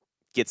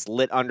gets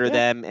lit under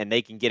them, and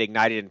they can get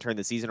ignited and turn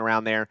the season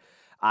around there.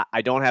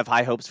 I don't have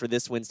high hopes for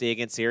this Wednesday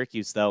against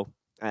Syracuse, though.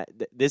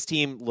 This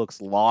team looks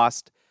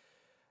lost.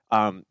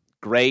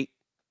 Great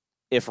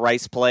if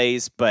Rice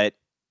plays, but,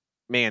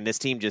 man, this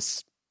team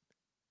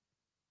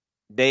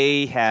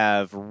they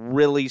have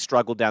really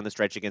struggled down the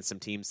stretch against some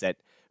teams that,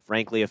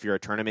 frankly, if you're a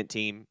tournament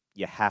team,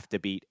 you have to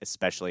beat,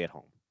 especially at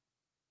home.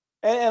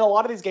 And a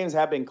lot of these games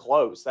have been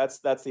close. That's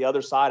the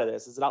other side of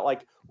this. It's not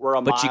like we're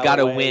a but mile you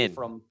gotta away win.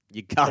 From.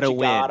 You gotta win.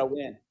 You gotta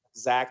win.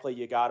 Exactly,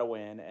 you gotta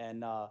win.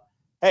 And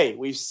hey,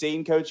 we've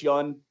seen Coach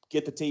Young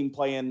get the team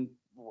playing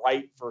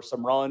right for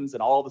some runs,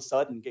 and all of a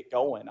sudden get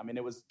going. I mean,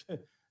 it was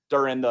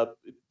during the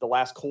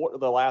last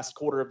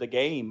quarter of the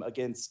game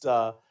against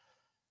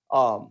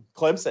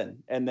Clemson,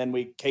 and then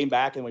we came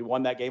back and we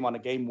won that game on a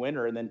game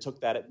winner, and then took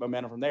that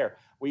momentum from there.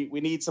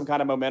 We need some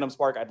kind of momentum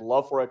spark. I'd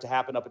love for it to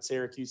happen up at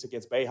Syracuse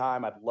against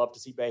Boeheim. I'd love to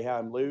see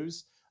Boeheim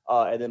lose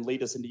and then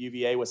lead us into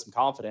UVA with some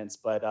confidence.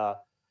 But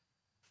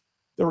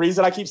the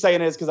reason I keep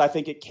saying it is because I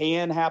think it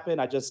can happen.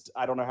 I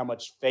don't know how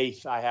much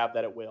faith I have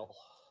that it will.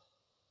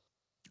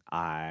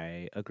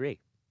 I agree.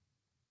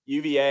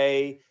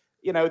 UVA,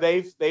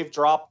 they've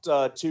dropped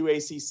 2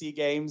 ACC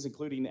games,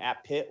 including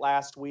at Pitt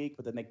last week,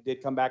 but then they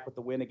did come back with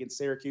the win against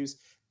Syracuse.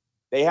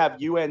 They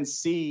have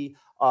UNC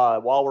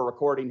while we're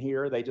recording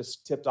here. They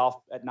just tipped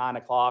off at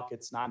 9:00.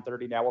 It's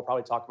 9:30 now. We'll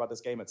probably talk about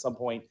this game at some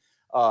point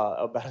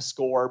about a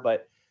score.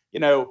 But,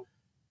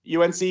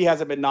 UNC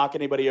hasn't been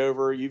knocking anybody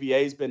over.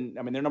 UVA's been,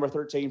 they're number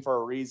 13 for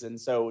a reason.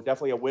 So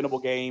definitely a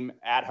winnable game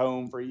at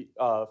home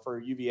for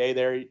UVA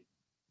there.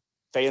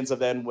 Fans of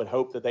them would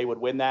hope that they would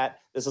win that.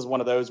 This is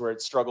one of those where I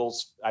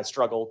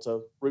struggle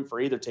to root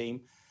for either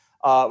team.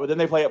 But then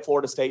they play at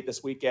Florida State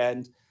this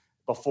weekend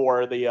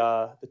before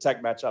the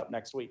Tech matchup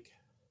next week.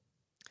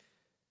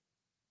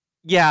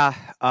 Yeah.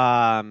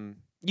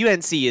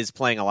 UNC is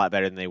playing a lot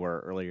better than they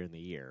were earlier in the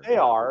year. They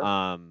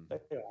are.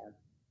 They are.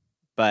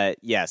 But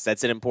yes,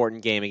 that's an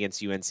important game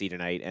against UNC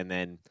tonight. And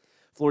then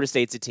Florida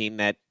State's a team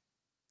that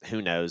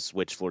who knows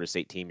which Florida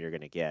State team you're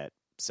going to get.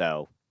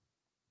 So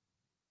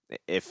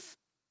if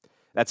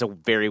that's a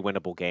very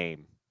winnable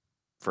game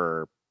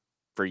for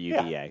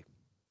UVA. Yeah.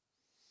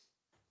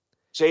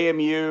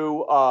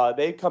 JMU,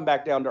 they've come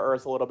back down to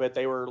earth a little bit.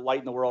 They were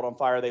lighting the world on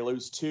fire. They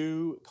lose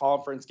 2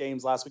 conference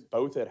games last week,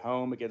 both at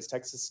home against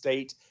Texas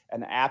State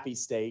and Appy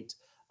State.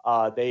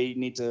 They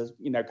need to,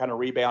 kind of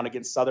rebound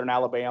against Southern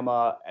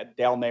Alabama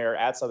down there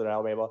at Southern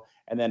Alabama,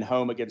 and then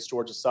home against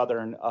Georgia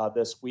Southern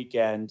this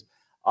weekend.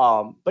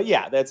 But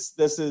yeah,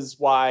 this is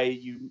why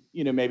you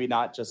maybe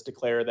not just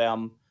declare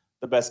them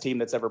the best team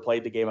that's ever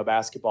played the game of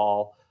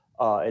basketball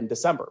in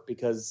December,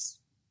 because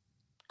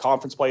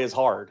conference play is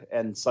hard,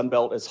 and Sun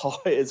Belt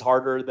is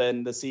harder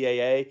than the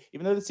CAA,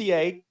 even though the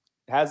CAA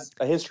has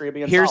a history of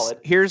being solid.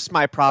 Here's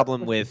my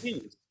problem with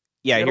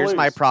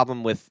my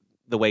problem with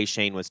the way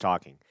Shane was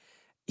talking.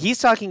 He's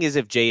talking as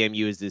if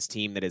JMU is this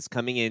team that is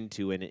coming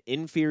into an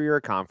inferior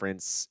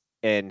conference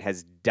and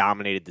has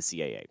dominated the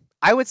CAA.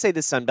 I would say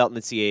the Sun Belt and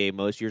the CAA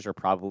most years are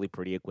probably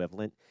pretty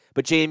equivalent,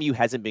 but JMU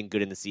hasn't been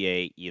good in the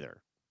CAA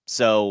either.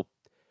 So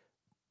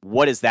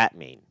what does that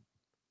mean?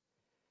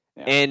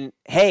 Yeah. And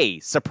hey,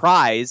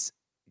 surprise,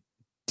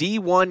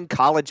 D1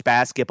 college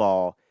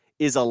basketball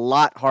is a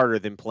lot harder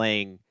than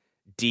playing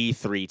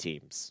D3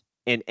 teams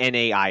and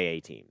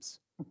NAIA teams,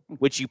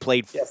 which you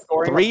played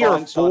 3 or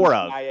 4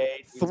 of.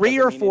 3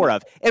 or 4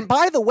 of. And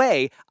by the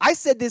way, I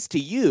said this to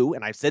you,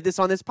 and I've said this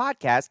on this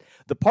podcast,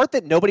 the part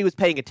that nobody was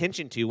paying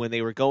attention to when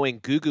they were going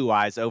goo-goo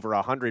eyes over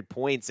 100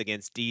 points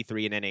against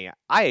D3 and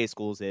NAIA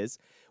schools is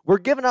we're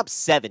giving up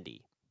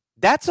 70.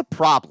 That's a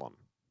problem.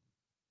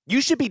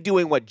 You should be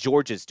doing what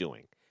Georgia's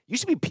doing. You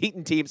should be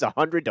beating teams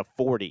 100 to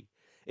 40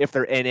 if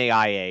they're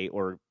NAIA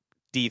or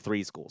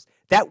D3 schools.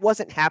 That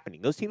wasn't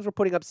happening. Those teams were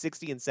putting up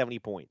 60 and 70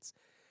 points.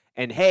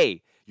 And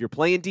hey, you're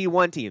playing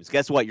D1 teams.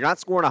 Guess what? You're not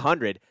scoring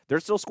 100. They're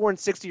still scoring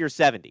 60 or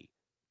 70.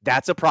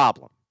 That's a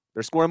problem.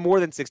 They're scoring more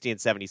than 60 and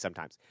 70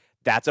 sometimes.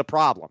 That's a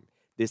problem.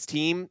 This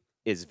team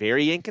is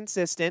very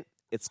inconsistent.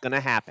 It's going to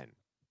happen.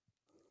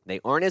 They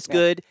aren't as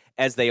good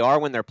as they are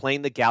when they're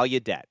playing the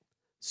Gallaudet.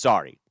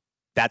 Sorry.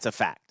 That's a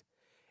fact.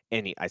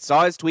 And I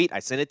saw his tweet. I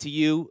sent it to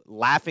you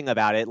laughing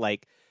about it.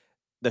 Like,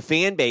 the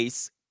fan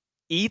base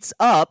eats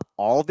up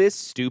all this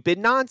stupid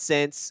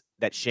nonsense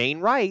that Shane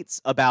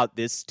writes about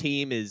this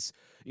team is,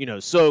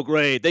 so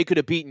great. They could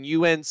have beaten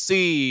UNC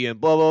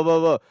and blah, blah, blah,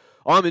 blah.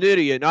 I'm an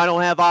idiot and I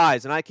don't have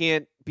eyes and I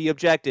can't be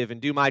objective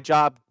and do my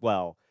job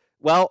well.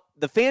 Well,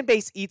 the fan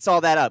base eats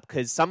all that up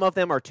because some of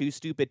them are too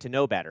stupid to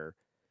know better.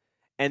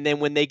 And then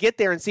when they get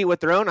there and see it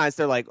with their own eyes,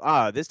 they're like,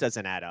 this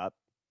doesn't add up.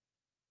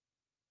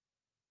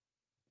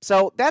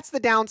 So that's the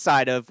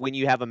downside of when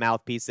you have a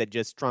mouthpiece that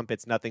just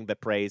trumpets nothing but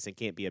praise and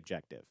can't be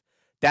objective.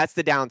 That's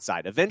the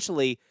downside.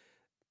 Eventually,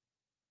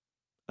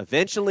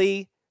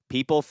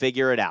 people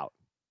figure it out.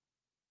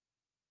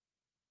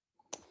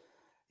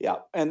 Yeah,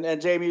 and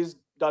JMU's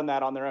done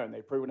that on their own.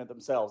 They've proven it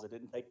themselves. It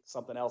didn't take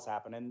something else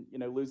happen. And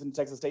losing to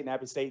Texas State and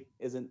App State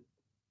isn't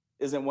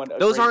one.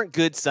 Those aren't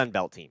good Sun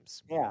Belt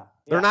teams. Yeah,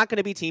 they're not going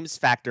to be teams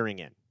factoring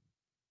in.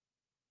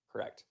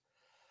 Correct.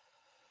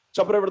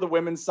 Jumping over to the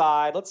women's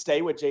side, let's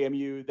stay with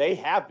JMU. They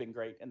have been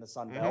great in the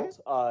Sun Belt.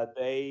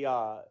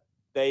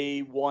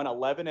 They won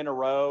 11 in a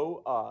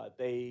row.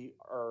 They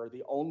are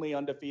the only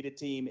undefeated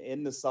team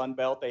in the Sun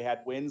Belt. They had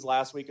wins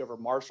last week over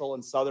Marshall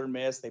and Southern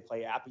Miss. They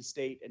play Appy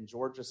State and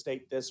Georgia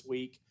State this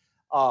week.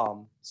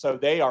 So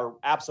they are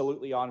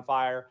absolutely on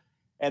fire.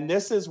 And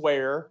this is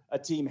where a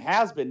team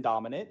has been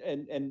dominant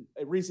in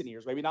recent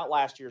years, maybe not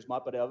last year's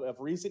month, but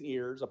of recent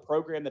years, a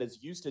program that is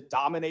used to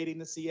dominating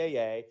the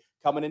CAA,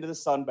 coming into the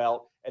Sun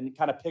Belt and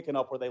kind of picking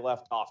up where they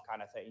left off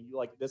kind of thing.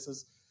 This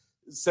is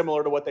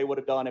similar to what they would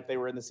have done if they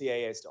were in the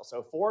CAA still.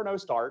 So 4-0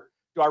 start.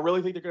 Do I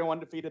really think they're going to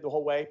undefeated the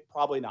whole way?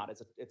 Probably not.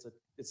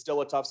 It's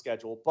still a tough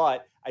schedule,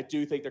 but I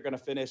do think they're going to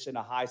finish in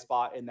a high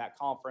spot in that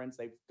conference.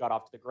 They've got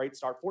off to the great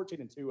start,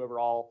 14-2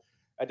 overall.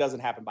 That doesn't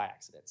happen by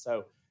accident.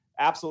 So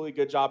absolutely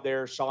good job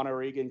there. Shauna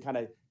O'Regan kind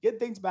of get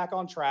things back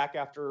on track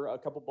after a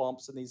couple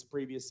bumps in these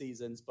previous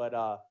seasons, but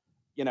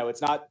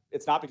it's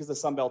not because the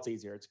Sun Belt's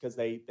easier. It's because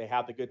they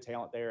have the good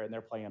talent there and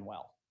they're playing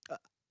well.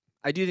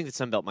 I do think the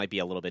Sun Belt might be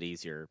a little bit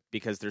easier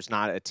because there's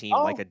not a team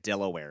like a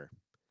Delaware.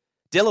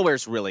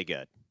 Delaware's really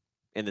good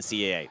in the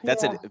CAA.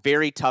 That's a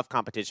very tough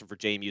competition for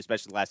JMU,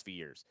 especially the last few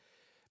years.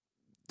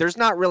 There's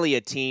not really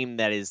a team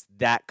that is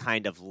that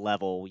kind of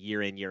level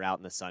year in, year out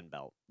in the Sun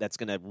Belt. That's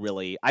going to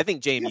really – I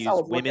think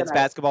JMU's women's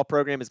basketball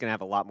program is going to have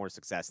a lot more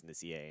success in the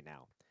CAA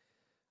now.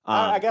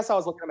 I guess I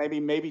was looking at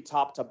maybe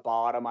top to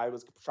bottom. I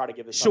was trying to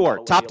give this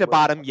top to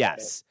bottom,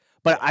 yes.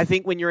 But I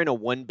think when you're in a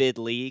one-bid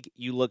league,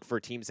 you look for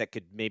teams that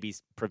could maybe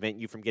prevent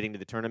you from getting to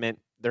the tournament.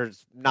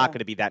 There's not going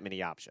to be that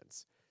many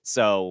options.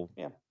 So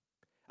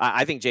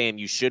I think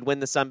JMU should win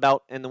the Sun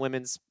Belt in the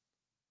women's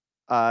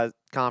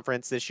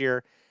conference this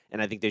year,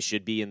 and I think they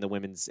should be in the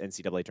women's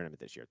NCAA tournament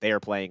this year. They are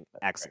playing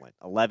excellent.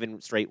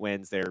 11 straight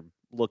wins. They're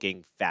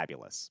looking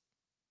fabulous.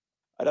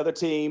 Another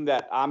team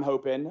that I'm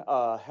hoping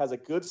has a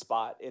good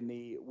spot in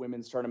the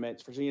women's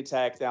tournament, Virginia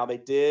Tech. Now, they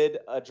did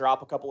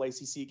drop a couple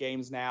ACC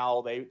games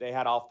now. They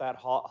had off that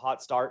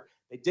hot start.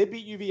 They did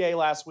beat UVA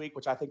last week,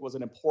 which I think was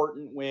an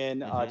important win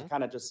to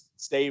kind of just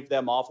stave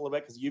them off a little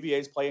bit because UVA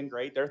is playing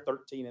great. They're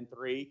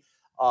 13-3.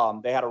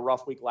 They had a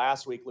rough week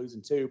last week,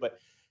 losing 2. But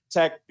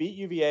Tech beat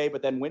UVA,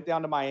 but then went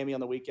down to Miami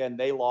on the weekend.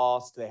 They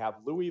lost. They have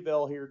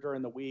Louisville here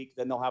during the week.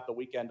 Then they'll have the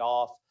weekend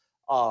off.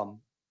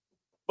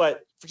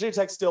 But Virginia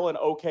Tech's still in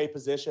okay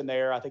position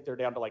there. I think they're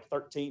down to like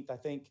 13th,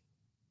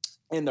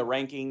 in the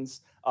rankings.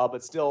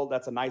 But still,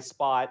 that's a nice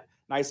spot,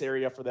 nice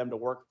area for them to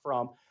work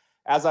from.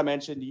 As I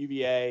mentioned,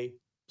 UVA,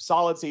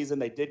 solid season.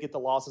 They did get the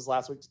losses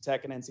last week to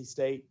Tech and NC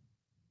State.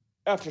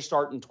 After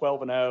starting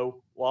 12-0,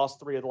 lost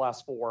 3 of the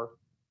last 4.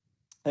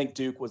 I think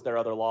Duke was their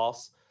other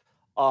loss.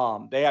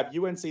 They have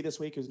UNC this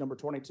week, who's number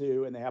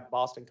 22, and they have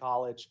Boston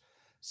College.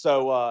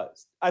 So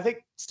I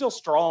think still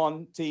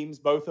strong teams,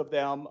 both of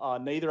them.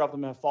 Neither of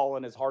them have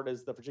fallen as hard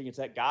as the Virginia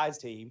Tech guys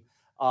team.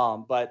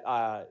 But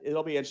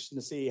it'll be interesting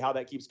to see how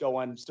that keeps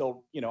going.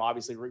 Still,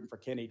 obviously rooting for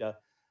Kenny to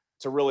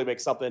really make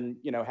something,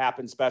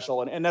 happen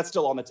special. And that's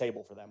still on the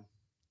table for them.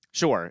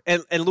 Sure.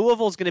 And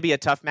Louisville's going to be a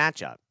tough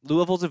matchup.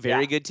 Louisville's a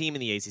very good team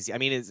in the ACC. I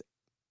mean,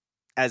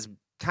 as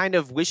kind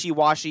of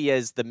wishy-washy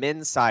as the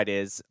men's side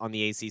is on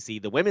the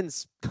ACC, the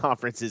women's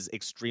conference is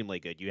extremely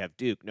good. You have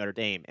Duke, Notre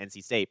Dame,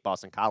 NC State,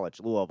 Boston College,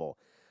 Louisville.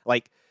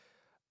 Like,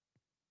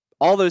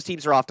 all those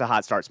teams are off to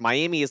hot starts.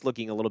 Miami is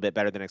looking a little bit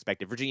better than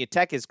expected. Virginia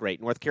Tech is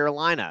great. North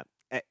Carolina,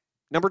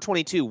 number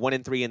 22,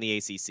 1-3 in the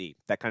ACC.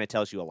 That kind of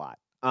tells you a lot.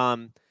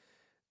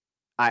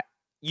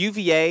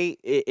 UVA,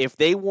 if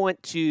they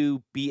want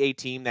to be a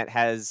team that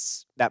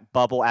has that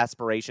bubble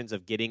aspirations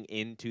of getting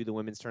into the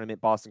women's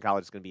tournament, Boston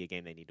College is going to be a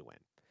game they need to win.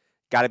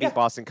 Got to beat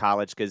Boston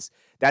College, because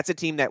that's a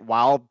team that,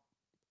 while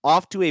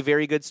off to a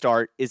very good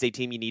start, is a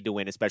team you need to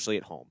win, especially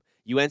at home.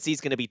 UNC is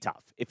going to be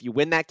tough. If you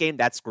win that game,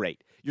 that's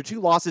great. Your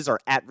two losses are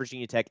at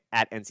Virginia Tech,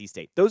 at NC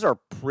State. Those are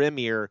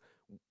premier.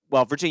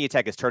 Well, Virginia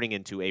Tech is turning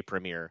into a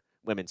premier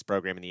women's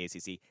program in the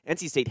ACC.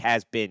 NC State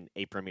has been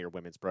a premier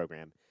women's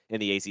program in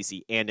the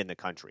ACC and in the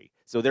country.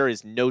 So there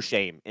is no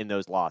shame in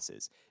those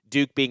losses.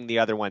 Duke being the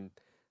other one,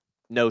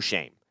 no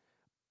shame.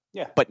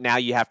 Yeah. But now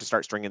you have to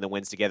start stringing the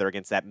wins together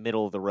against that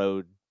middle of the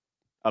road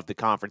of the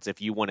conference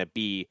if you want to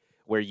be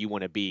where you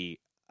want to be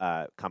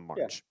come March.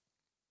 Yeah.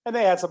 And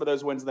they had some of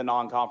those wins in the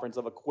non-conference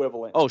of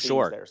equivalent teams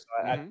there. So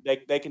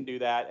they can do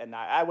that, and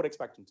I would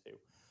expect them to.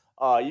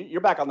 You're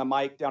back on the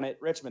mic down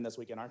at Richmond this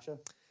weekend, aren't you?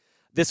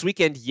 This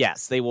weekend,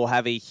 yes. They will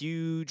have a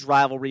huge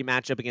rivalry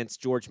matchup against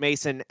George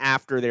Mason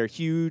after their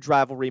huge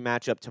rivalry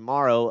matchup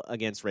tomorrow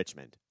against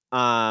Richmond.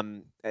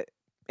 And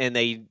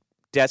they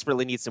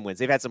desperately need some wins.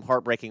 They've had some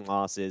heartbreaking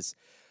losses.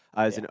 It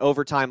was an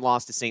overtime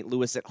loss to St.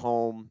 Louis at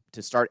home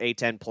to start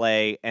A-10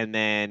 play, and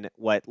then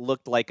what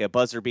looked like a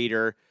buzzer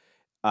beater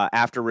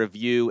after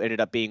review ended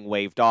up being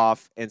waved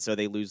off, and so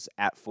they lose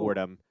at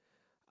Fordham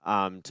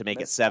to make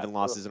it 7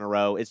 losses in a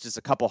row. It's just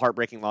a couple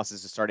heartbreaking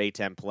losses to start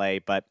A-10 play,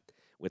 but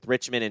with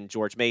Richmond and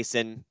George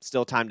Mason,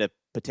 still time to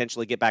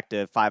potentially get back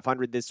to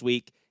 500 this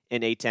week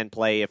in A-10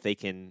 play if they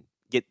can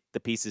get the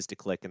pieces to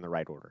click in the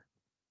right order.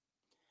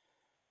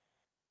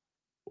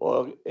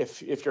 Well,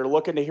 if you're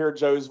looking to hear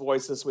Joe's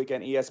voice this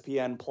weekend,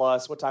 ESPN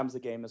Plus, what time's the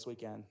game this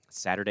weekend?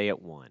 Saturday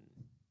at 1.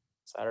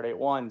 Saturday at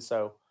 1.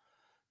 So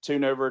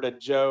tune over to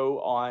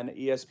Joe on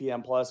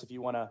ESPN Plus if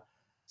you want to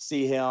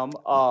see him.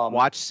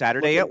 Watch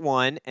Saturday at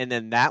 1, and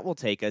then that will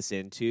take us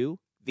into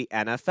the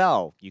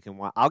NFL. You can.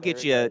 I'll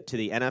get you to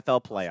the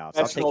NFL playoffs.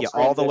 I'll take you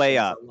all the way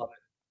up.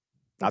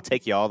 I'll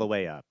take you all the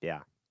way up. Yeah.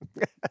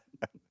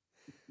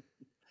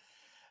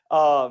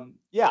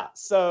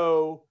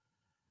 So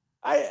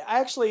I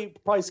actually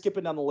probably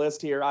skipping down the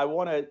list here. I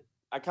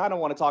kind of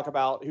want to talk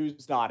about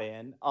who's not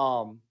in.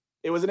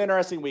 It was an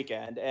interesting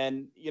weekend,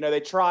 and they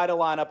try to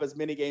line up as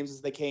many games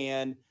as they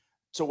can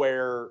to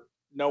where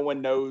no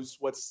one knows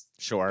what's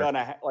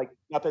gonna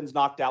nothing's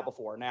knocked out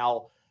before.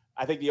 Now,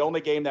 I think the only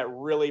game that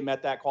really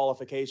met that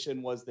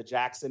qualification was the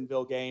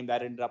Jacksonville game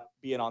that ended up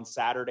being on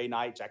Saturday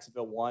night.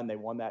 Jacksonville won. They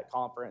won that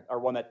conference or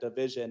won that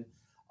division,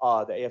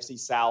 the AFC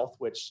South,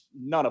 which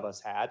none of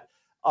us had.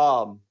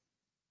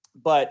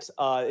 But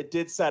it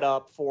did set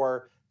up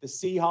for the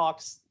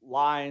Seahawks,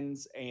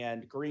 Lions,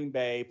 and Green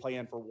Bay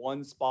playing for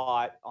one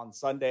spot on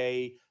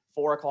Sunday,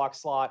 4:00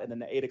 slot, and then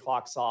the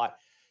 8:00 slot.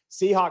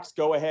 Seahawks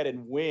go ahead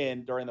and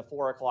win during the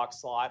 4:00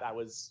 slot. I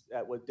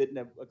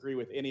didn't agree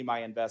with any of my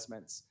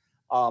investments.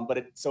 But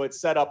it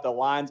set up the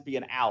Lions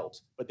being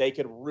out, but they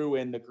could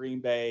ruin the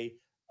Green Bay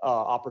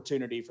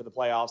opportunity for the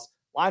playoffs.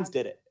 Lions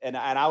did it. And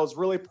I was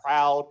really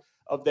proud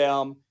of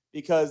them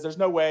because there's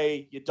no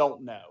way you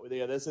don't know.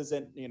 This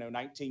isn't,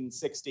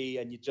 1960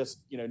 and you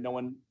just, no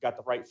one got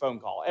the right phone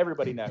call.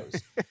 Everybody knows.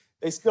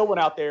 They still went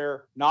out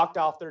there, knocked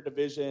off their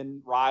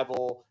division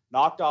rival,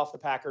 knocked off the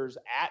Packers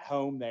at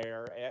home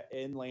there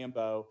in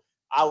Lambeau.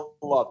 I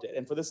loved it.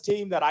 And for this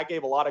team that I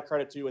gave a lot of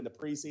credit to in the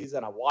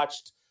preseason, I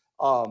watched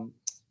the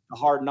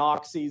Hard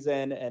Knock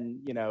season and,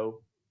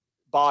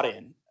 bought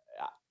in.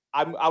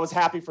 I was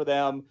happy for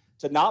them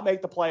to not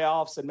make the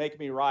playoffs and make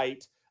me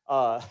right.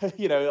 I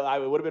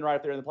would have been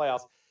right there in the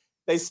playoffs.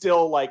 They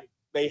still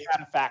they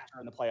had a factor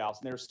in the playoffs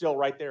and they were still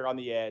right there on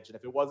the edge. And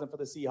if it wasn't for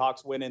the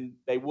Seahawks winning,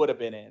 they would have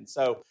been in.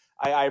 So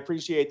I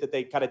appreciate that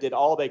they kind of did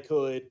all they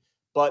could,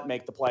 but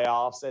make the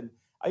playoffs. And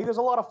I think there's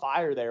a lot of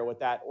fire there with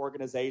that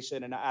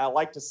organization. And I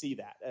like to see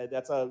that.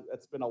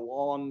 It's been a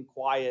long,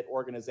 quiet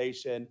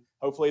organization.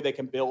 Hopefully they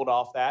can build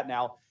off that.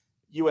 Now,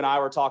 you and I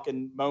were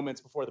talking moments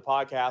before the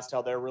podcast,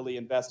 how they're really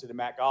invested in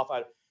Matt Goff.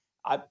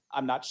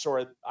 I'm not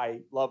sure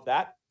I love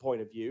that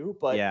point of view,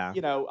 but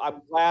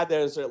I'm glad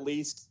there's at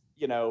least,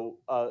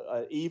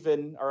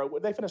 even, or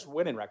they finished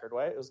winning record,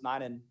 right? It was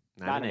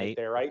 9-8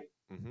 there, right?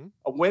 Mm-hmm.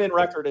 A winning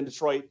record in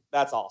Detroit.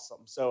 That's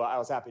awesome. So I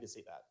was happy to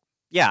see that.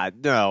 Yeah,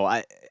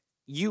 no,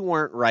 you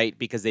weren't right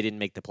because they didn't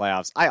make the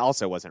playoffs. I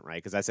also wasn't right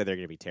because I said they're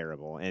going to be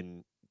terrible.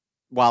 And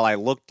while I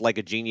looked like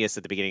a genius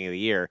at the beginning of the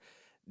year,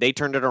 they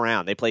turned it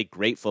around. They played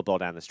great football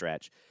down the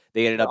stretch.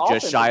 They ended up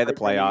just shy of the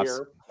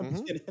playoffs.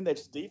 And their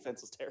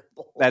defense was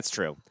terrible. That's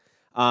true.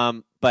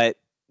 But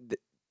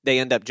they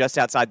end up just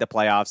outside the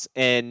playoffs.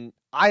 And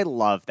I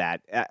love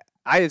that.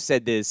 I have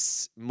said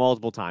this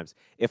multiple times.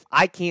 If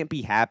I can't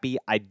be happy,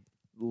 I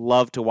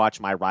love to watch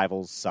my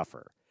rivals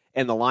suffer.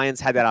 And the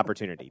Lions had that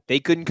opportunity. They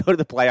couldn't go to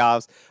the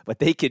playoffs, but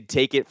they could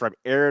take it from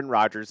Aaron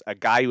Rodgers, a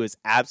guy who has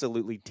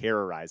absolutely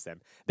terrorized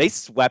them. They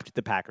swept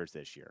the Packers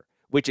this year,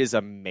 which is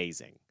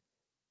amazing.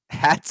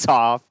 Hats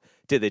off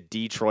to the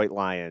Detroit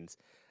Lions.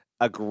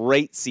 A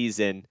great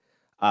season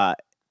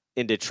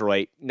in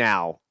Detroit.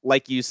 Now,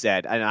 like you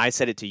said, and I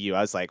said it to you,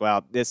 I was like,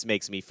 well, this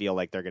makes me feel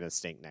like they're going to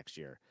stink next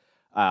year.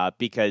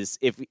 Because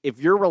if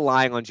you're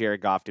relying on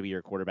Jared Goff to be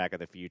your quarterback of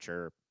the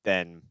future,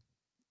 then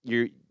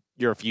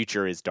your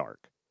future is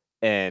dark.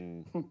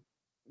 And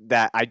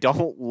that I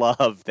don't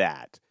love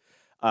that.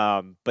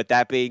 But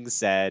that being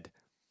said,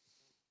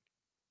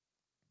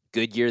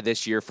 good year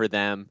this year for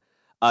them.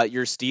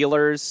 Your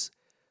Steelers,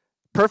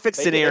 perfect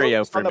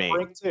scenario for me.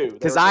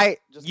 Because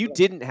you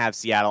didn't have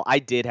Seattle. I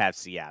did have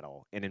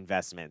Seattle in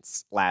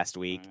investments last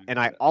week. And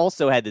I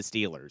also had the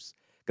Steelers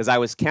because I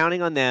was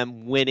counting on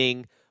them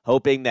winning,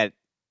 hoping that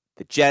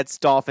the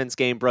Jets-Dolphins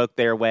game broke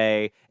their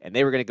way, and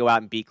they were going to go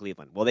out and beat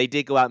Cleveland. Well, they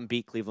did go out and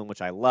beat Cleveland,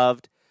 which I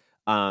loved.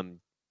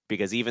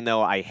 Because even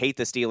though I hate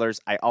the Steelers,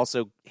 I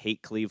also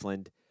hate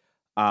Cleveland.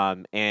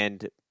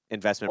 And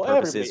investment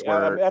purposes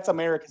were... that's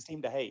America's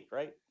team to hate,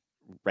 right?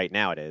 Right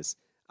now it is.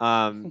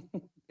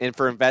 And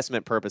for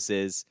investment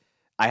purposes,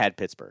 I had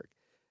Pittsburgh.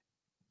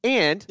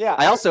 And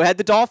I also had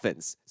the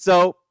Dolphins.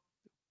 So,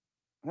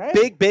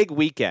 big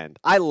weekend.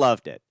 I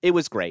loved it. It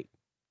was great.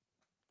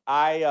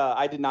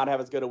 I did not have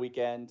as good a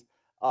weekend,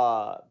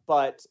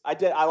 but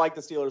I like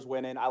the Steelers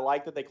winning. I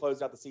like that they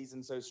closed out the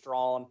season so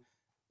strong.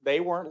 They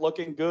weren't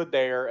looking good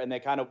there, and they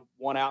kind of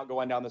won out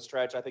going down the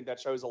stretch. I think that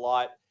shows a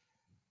lot.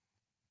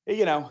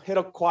 You know,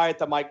 it'll quiet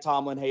the Mike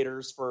Tomlin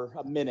haters for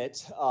a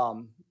minute.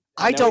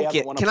 I don't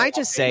get. Can I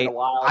just say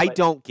I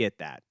don't get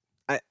that.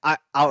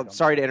 I'm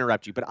sorry to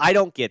interrupt you, but I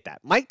don't get that.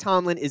 Mike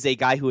Tomlin is a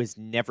guy who has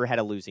never had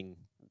a losing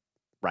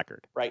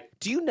record. Right.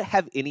 Do you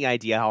have any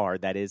idea how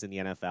hard that is in the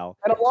NFL?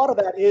 And a lot of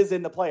that is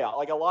in the playoff.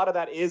 Like a lot of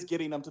that is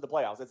getting them to the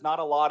playoffs. It's not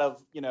a lot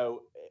of,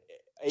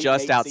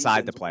 just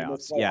outside the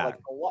playoffs. Yeah. Like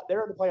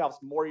they're in the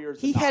playoffs more years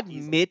He than had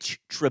not,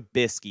 Mitch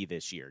Trubisky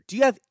this year. Do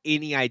you have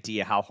any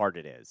idea how hard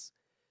it is?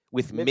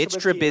 With Mitch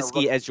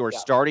Trubisky as your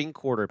starting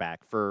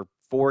quarterback for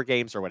 4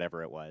 games or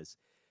whatever it was,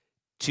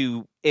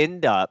 to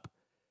end up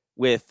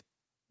with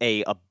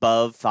a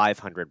above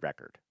 500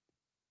 record.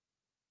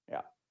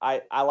 Yeah,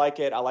 I like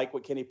it. I like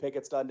what Kenny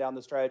Pickett's done down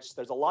the stretch.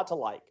 There's a lot to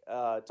like.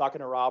 Talking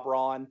to Rob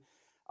Ron,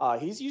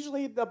 he's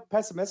usually the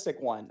pessimistic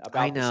one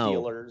about the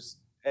Steelers,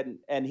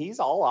 and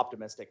he's all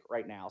optimistic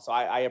right now. So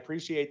I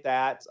appreciate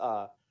that.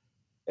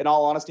 In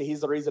all honesty,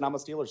 he's the reason I'm a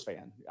Steelers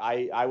fan.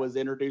 I was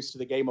introduced to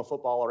the game of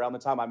football around the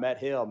time I met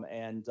him,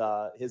 and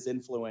his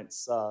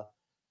influence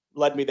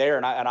led me there,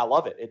 and I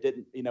love it. It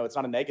didn't, it's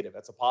not a negative.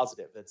 It's a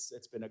positive.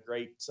 It's been a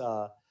great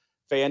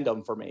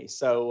fandom for me.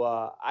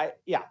 So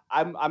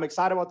I'm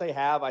excited what they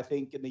have. I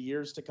think in the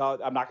years to come,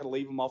 I'm not going to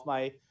leave them out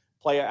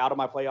of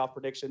my playoff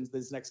predictions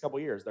these next couple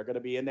of years. They're going to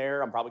be in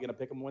there. I'm probably going to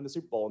pick them to win the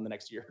Super Bowl in the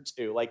next year or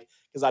two,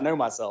 because I know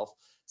myself.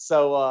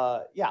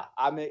 So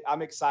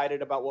I'm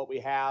excited about what we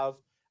have.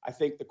 I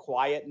think the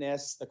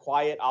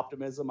quiet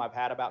optimism I've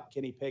had about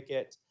Kenny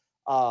Pickett,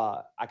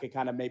 I could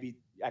kind of maybe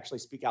actually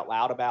speak out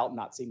loud about and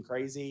not seem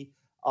crazy.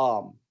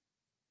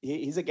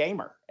 He's a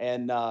gamer,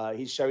 and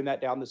he's shown that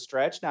down the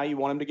stretch. Now you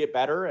want him to get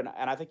better, and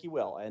I think he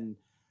will. And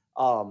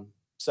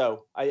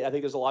so I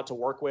think there's a lot to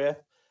work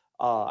with.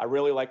 I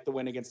really liked the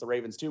win against the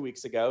Ravens 2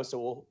 weeks ago, so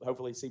we'll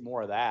hopefully see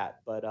more of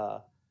that. But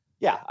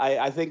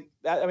I think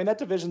that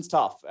division's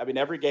tough. I mean,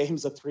 every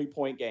game's a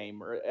 3-point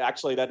game, or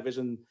actually that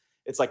division,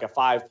 it's like a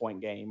 5-point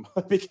game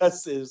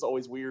because there's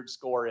always weird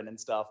scoring and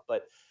stuff.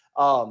 But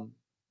I'm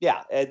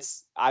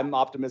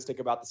optimistic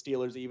about the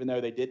Steelers, even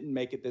though they didn't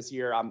make it this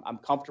year. I'm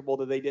comfortable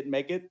that they didn't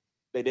make it.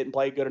 They didn't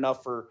play good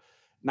enough for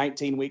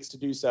 19 weeks to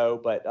do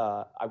so, but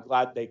I'm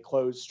glad they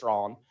closed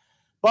strong.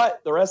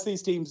 But the rest of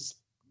these teams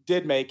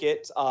did make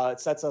it. It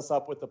sets us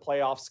up with the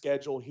playoff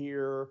schedule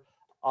here.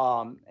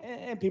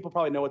 And people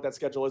probably know what that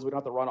schedule is. We don't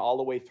have to run all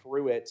the way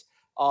through it.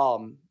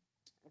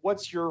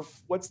 What's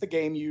the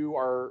game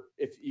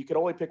if you could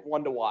only pick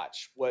one to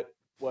watch, what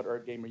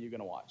game are you going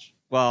to watch?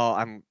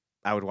 Well,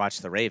 I would watch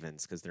the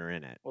Ravens because they're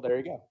in it. Well, there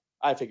you go.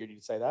 I figured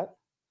you'd say that.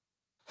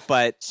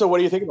 But so what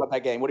do you think about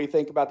that game? What do you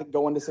think about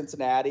going to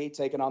Cincinnati,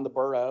 taking on the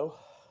Burrow?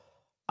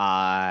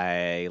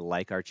 I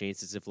like our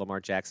chances if Lamar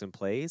Jackson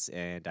plays,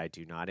 and I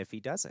do not if he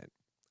doesn't.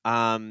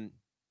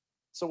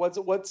 So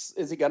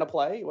is he going to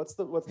play? What's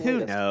the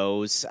who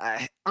knows?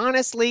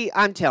 Honestly,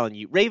 I'm telling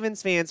you,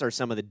 Ravens fans are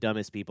some of the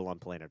dumbest people on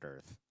planet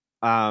Earth.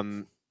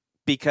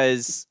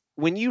 Because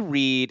when you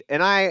read,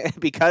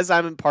 because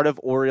I'm part of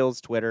Orioles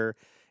Twitter,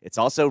 it's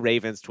also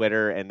Ravens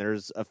Twitter, and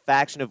there's a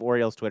faction of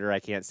Orioles Twitter I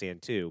can't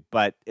stand too,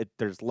 but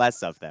there's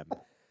less of them.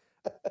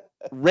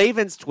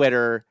 Ravens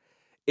Twitter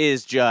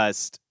is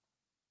just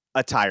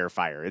a tire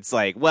fire. It's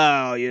like,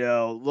 well,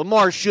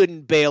 Lamar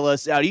shouldn't bail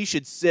us out. He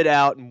should sit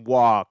out and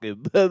walk.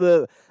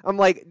 I'm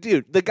like,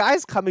 dude, the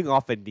guy's coming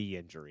off a knee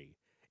injury,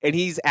 and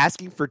he's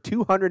asking for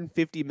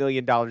 $250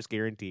 million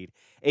guaranteed.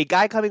 A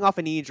guy coming off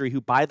a knee injury who,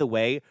 by the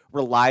way,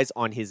 relies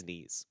on his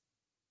knees.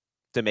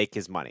 to make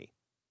his money.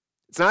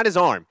 It's not his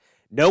arm.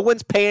 No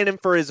one's paying him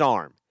for his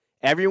arm.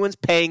 Everyone's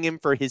paying him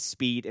for his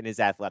speed and his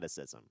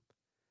athleticism.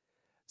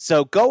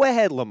 So go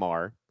ahead,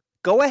 Lamar.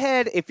 Go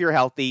ahead if you're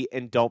healthy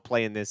and don't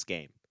play in this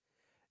game.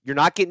 You're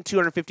not getting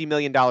 $250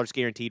 million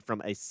guaranteed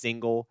from a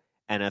single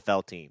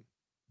NFL team.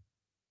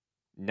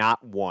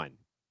 Not one.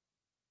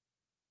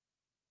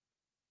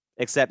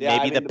 Except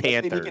maybe the Panthers.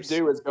 The best thing he could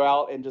do is go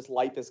out and just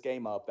light this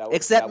game up.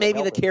 Except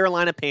maybe the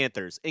Carolina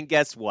Panthers. And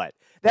guess what?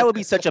 That would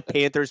be such a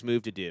Panthers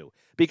move to do,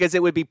 because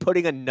it would be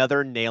putting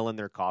another nail in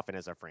their coffin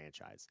as a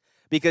franchise.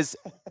 Because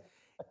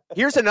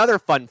here's another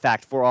fun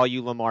fact for all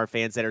you Lamar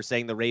fans that are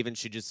saying the Ravens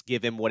should just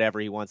give him whatever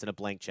he wants in a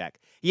blank check.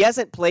 He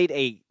hasn't played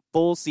a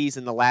full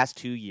season the last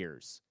 2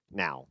 years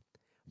now.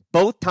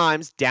 Both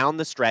times down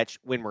the stretch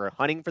when we're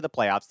hunting for the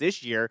playoffs.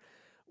 This year,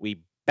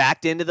 we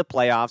backed into the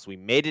playoffs. We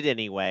made it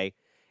anyway.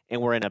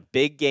 And we're in a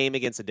big game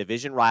against a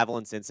division rival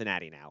in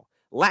Cincinnati now.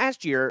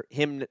 Last year,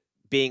 him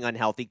being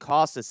unhealthy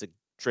cost us a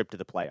trip to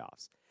the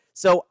playoffs.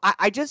 So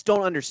I just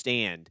don't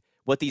understand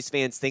what these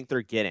fans think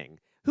they're getting.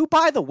 Who,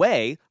 by the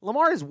way,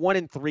 Lamar is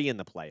 1-3 in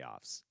the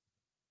playoffs.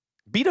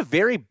 Beat a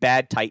very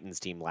bad Titans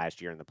team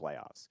last year in the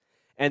playoffs.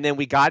 And then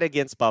we got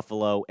against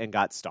Buffalo and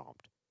got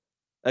stomped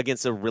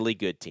against a really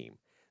good team.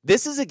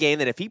 This is a game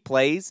that if he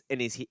plays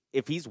and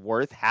if he's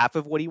worth half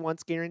of what he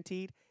wants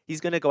guaranteed,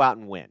 he's going to go out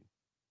and win.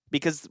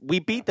 Because we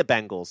beat the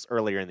Bengals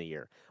earlier in the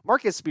year.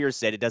 Marcus Spears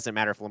said it doesn't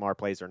matter if Lamar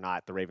plays or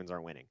not, the Ravens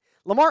aren't winning.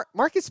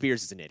 Marcus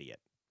Spears is an idiot.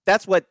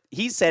 That's what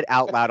he said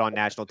out loud on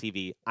national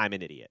TV. I'm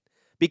an idiot.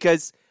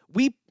 Because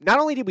we not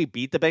only did we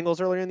beat the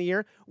Bengals earlier in the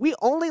year, we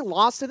only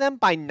lost to them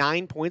by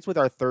 9 points with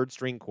our third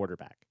string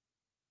quarterback.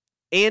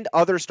 And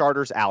other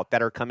starters out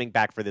that are coming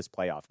back for this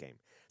playoff game.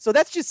 So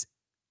that's just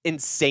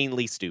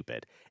insanely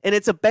stupid. And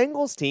it's a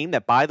Bengals team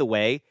that, by the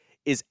way,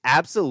 is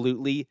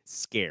absolutely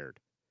scared.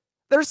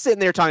 They're sitting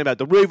there talking about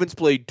the Ravens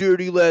played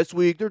dirty last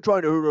week. They're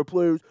trying to hurt our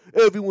players.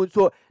 Everyone's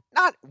so...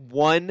 Not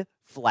one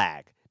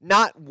flag.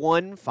 Not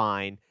one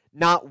fine.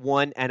 Not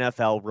one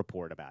NFL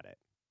report about it.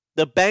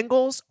 The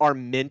Bengals are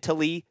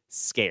mentally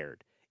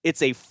scared.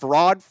 It's a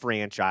fraud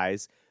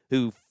franchise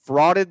who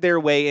frauded their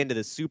way into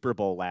the Super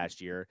Bowl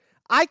last year.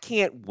 I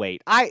can't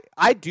wait. I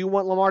do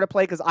want Lamar to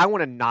play because I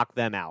want to knock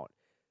them out.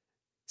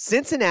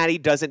 Cincinnati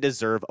doesn't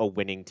deserve a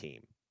winning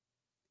team.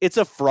 It's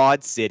a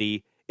fraud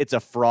city. It's a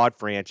fraud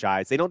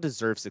franchise. They don't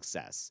deserve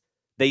success.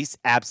 They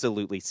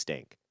absolutely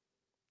stink.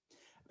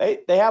 They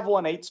have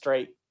won 8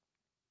 straight.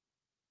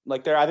 I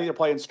think they're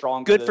playing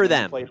strong. Good for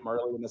them. Played them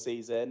early in the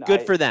season.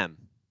 Good for them.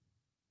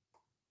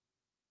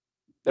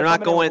 They're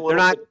not going. They're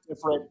not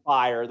different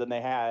fire than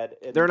they had.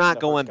 They're not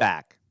going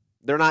back.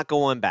 They're not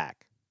going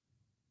back.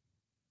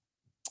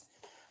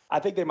 I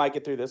think they might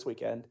get through this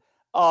weekend.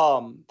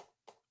 All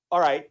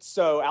right.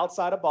 So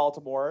outside of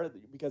Baltimore,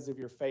 because of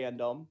your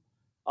fandom.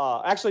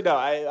 Actually, no.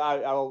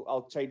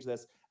 I'll change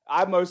this.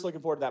 I'm most looking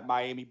forward to that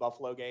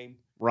Miami-Buffalo game.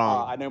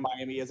 Wrong. I know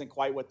Miami isn't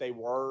quite what they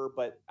were,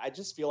 but I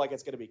just feel like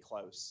it's going to be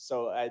close.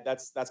 So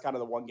that's kind of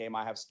the one game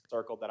I have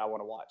circled that I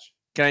want to watch.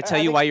 Can I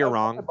tell you why you're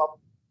wrong?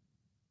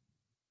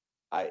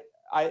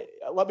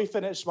 Let me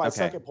finish my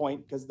second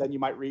point, because then you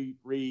might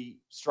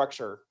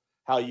restructure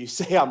how you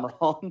say I'm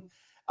wrong.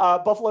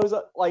 Buffalo's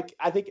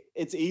I think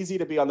it's easy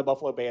to be on the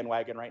Buffalo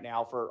bandwagon right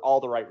now for all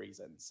the right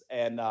reasons.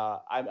 And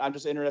I'm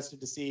just interested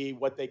to see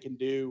what they can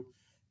do.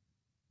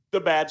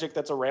 The magic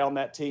that's around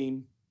that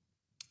team.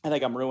 I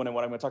think I'm ruining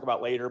what I'm going to talk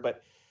about later,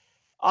 but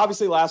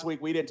obviously last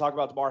week we didn't talk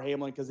about Damar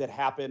Hamlin because it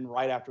happened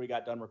right after we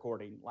got done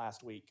recording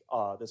last week,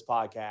 this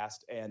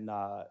podcast. And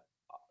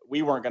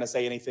we weren't going to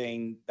say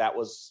anything that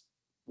was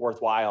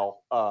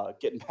worthwhile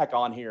getting back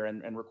on here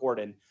and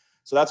recording.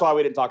 So that's why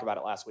we didn't talk about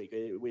it last week.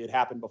 It had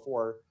happened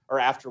before or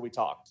after we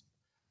talked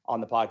on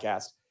the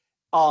podcast.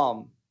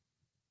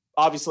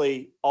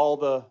 Obviously all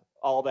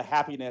the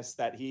happiness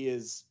that he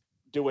is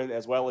doing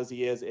as well as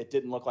he is, it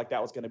didn't look like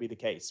that was going to be the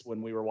case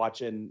when we were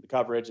watching the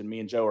coverage, and me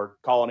and Joe are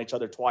calling each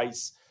other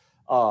twice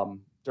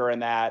during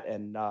that.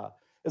 And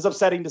it's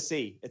upsetting to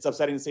see. It's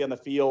upsetting to see on the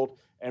field.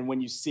 And when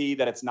you see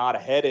that it's not a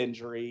head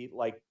injury,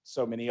 like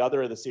so many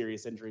other of the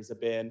serious injuries have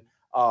been,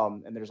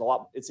 and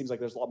it seems like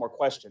there's a lot more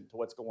question to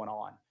what's going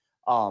on.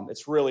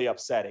 It's really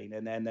upsetting.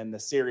 And then the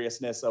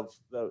seriousness of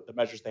the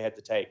measures they had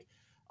to take.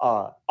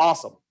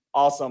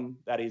 Awesome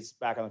that he's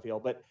back on the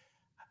field,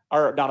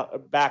 or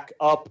not back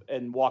up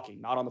and walking,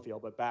 not on the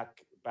field, but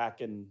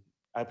back and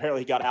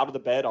apparently he got out of the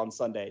bed on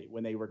Sunday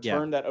when they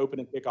returned that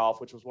opening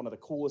kickoff, which was one of the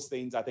coolest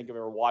things I think I've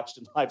ever watched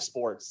in live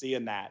sports,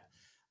 seeing that.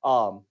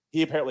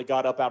 He apparently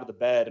got up out of the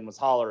bed and was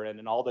hollering,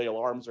 and all the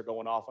alarms are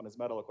going off on his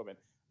medical equipment.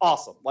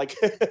 Awesome.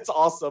 It's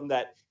awesome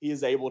that he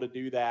is able to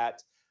do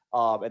that.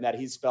 And that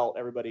he's felt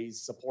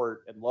everybody's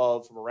support and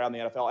love from around the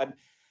NFL.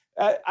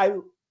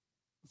 And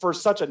for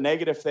such a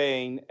negative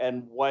thing,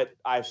 and what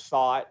I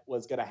thought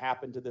was going to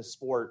happen to this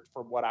sport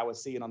from what I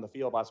was seeing on the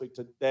field last week,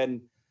 to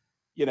then,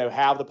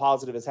 have the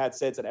positive it's had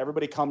since, and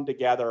everybody come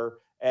together,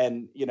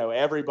 and,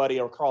 everybody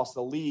across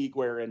the league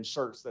wearing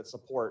shirts that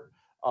support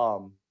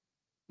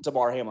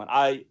Damar Hamlin.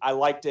 I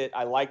liked it.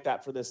 I like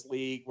that for this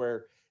league,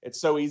 where it's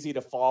so easy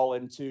to fall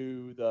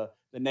into the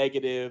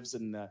negatives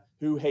and the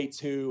who hates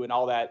who and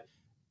all that,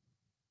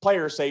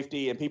 player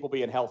safety and people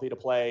being healthy to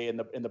play in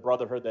the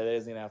brotherhood that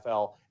is the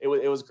NFL. It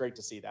was great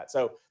to see that.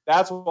 So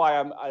that's why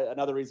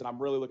another reason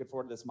I'm really looking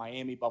forward to this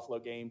Miami Buffalo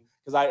game,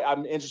 because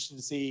I'm interested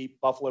to see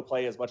Buffalo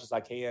play as much as I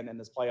can in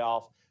this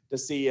playoff to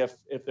see if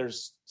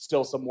there's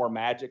still some more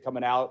magic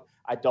coming out.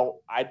 I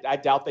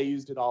doubt they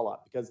used it all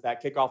up, because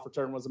that kickoff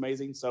return was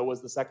amazing. So was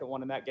the second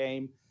one in that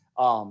game.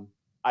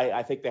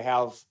 I think they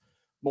have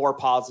more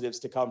positives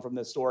to come from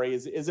this story.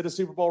 Is it a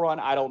Super Bowl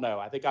run? I don't know.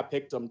 I think I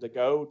picked them to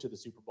go to the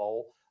Super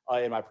Bowl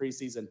in my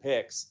preseason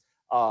picks,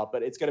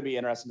 but it's going to be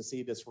interesting to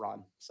see this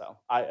run. So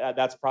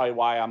that's probably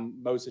why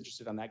I'm most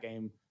interested in that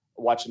game,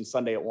 watching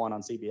Sunday at 1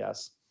 on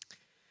CBS.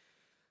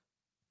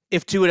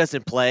 If Tua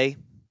doesn't play,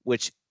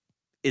 which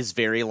is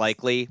very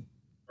likely,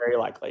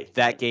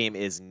 that game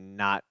is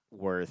not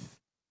worth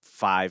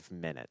 5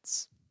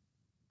 minutes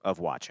of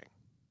watching.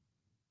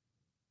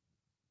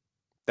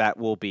 That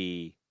will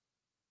be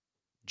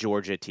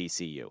Georgia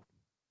TCU.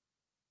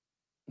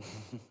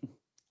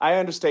 I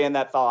understand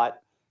that thought.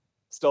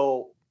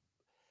 Still,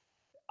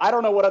 I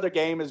don't know what other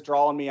game is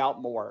drawing me out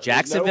more.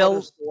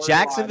 Jacksonville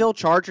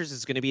Chargers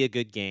is going to be a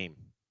good game.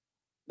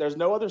 There's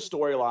no other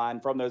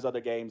storyline from those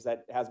other games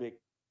that has me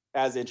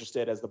as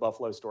interested as the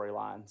Buffalo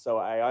storyline. So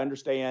I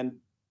understand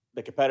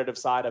the competitive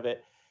side of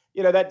it.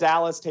 That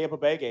Dallas Tampa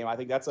Bay game, I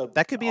think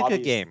that could be a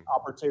good game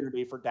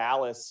opportunity for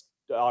Dallas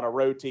on a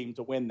road team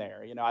to win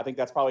there. I think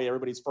that's probably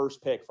everybody's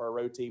first pick for a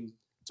road team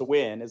to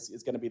win is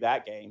going to be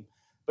that game.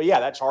 But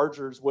yeah, that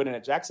Chargers winning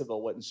at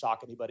Jacksonville wouldn't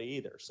shock anybody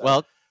either.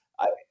 So,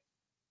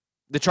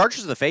 the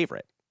Chargers are the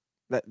favorite.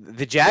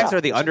 The Jags are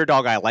the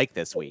underdog I like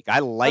this week.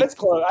 It's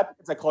close. I think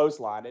it's a close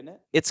line, isn't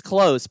it? It's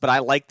close, but I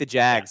like the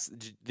Jags.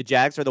 Yeah. The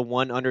Jags are the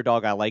one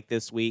underdog I like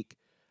this week.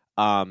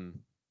 I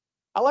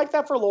like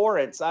that for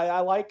Lawrence.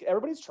 I like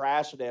everybody's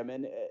trashing him,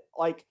 and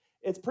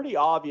it's pretty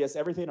obvious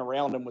everything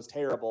around him was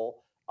terrible.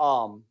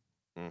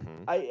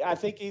 I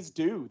think he's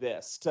due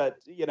this to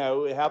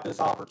have this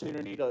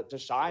opportunity to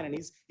shine, and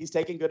he's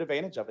taking good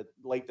advantage of it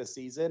late this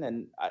season.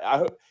 And I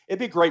hope it'd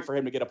be great for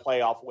him to get a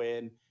playoff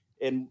win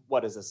in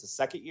what is this, his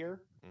second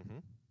year? Mm-hmm.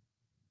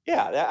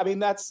 Yeah,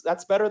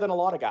 that's better than a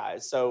lot of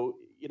guys. So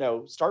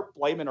start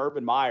blaming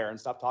Urban Meyer and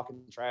stop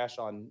talking trash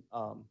on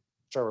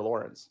Trevor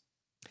Lawrence.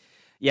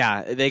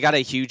 Yeah, they got a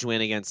huge win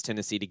against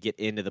Tennessee to get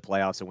into the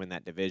playoffs and win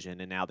that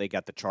division, and now they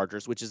got the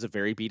Chargers, which is a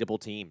very beatable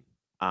team.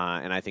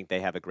 And I think they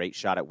have a great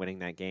shot at winning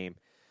that game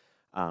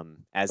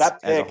as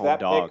a home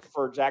dog. Pick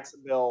for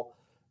Jacksonville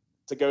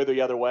to go the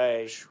other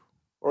way,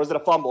 or was it a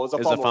fumble? It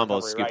was a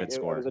fumble. Scoop and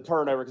score. It was a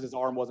turnover because his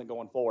arm wasn't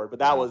going forward. But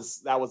that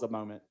was a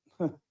moment.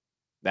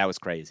 That was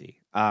crazy.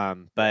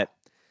 But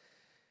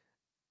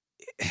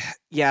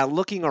yeah,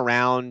 looking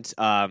around,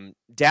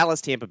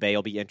 Dallas Tampa Bay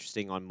will be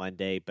interesting on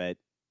Monday. But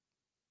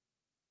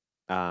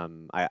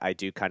I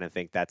do kind of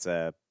think that's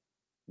a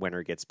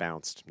winner gets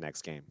bounced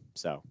next game.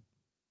 So.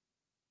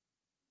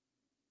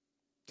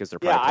 Because they're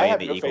probably playing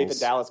the Eagles. I have no faith in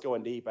Dallas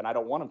going deep, and I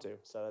don't want them to.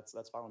 So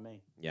that's fine with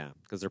me. Yeah,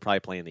 because they're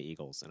probably playing the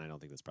Eagles, and I don't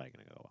think that's probably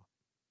going to go well.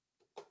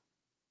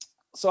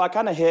 So I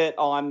kind of hit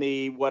on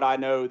what I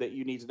know that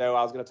you need to know.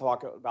 I was going to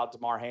talk about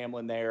Damar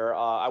Hamlin there.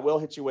 I will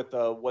hit you with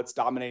what's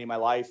dominating my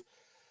life.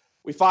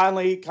 We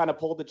finally kind of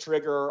pulled the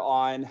trigger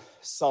on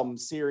some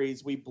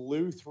series. We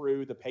blew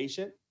through The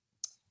Patient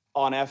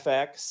on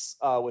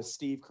FX with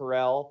Steve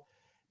Carell.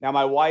 Now,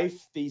 my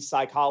wife, the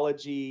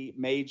psychology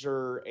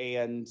major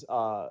and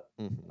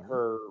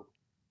her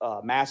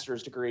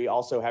master's degree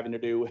also having to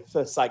do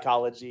with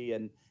psychology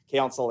and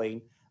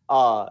counseling,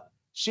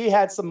 she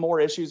had some more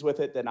issues with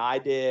it than I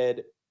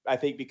did, I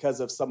think, because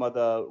of some of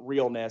the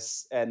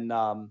realness and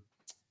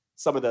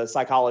some of the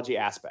psychology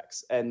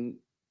aspects. And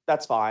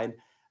that's fine.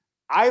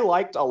 I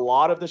liked a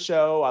lot of the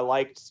show.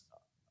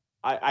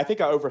 I think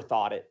I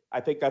overthought it.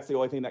 I think that's the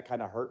only thing that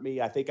kind of hurt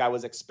me. I think I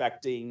was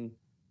expecting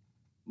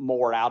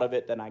more out of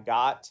it than I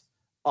got.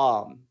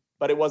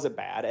 But it wasn't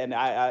bad. And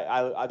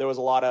I there was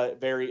a lot of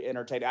very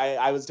entertaining.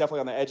 I was definitely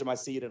on the edge of my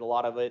seat at a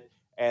lot of it.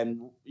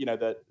 And,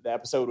 the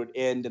episode would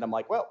end and I'm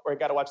like, well, we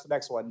got to watch the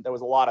next one. There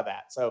was a lot of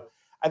that. So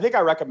I think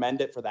I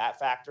recommend it for that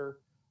factor.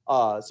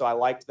 So I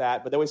liked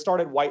that. But then we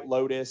started White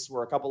Lotus.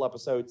 We're a couple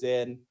episodes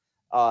in.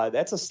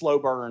 That's a slow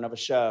burn of a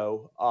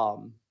show.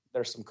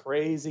 There's some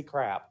crazy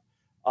crap.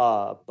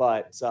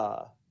 But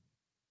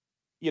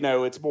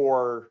it's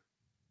more,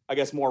 I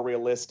guess, more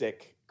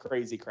realistic,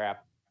 crazy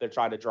crap. They're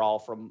trying to draw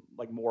from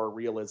more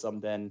realism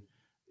than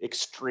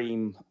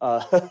extreme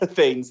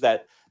things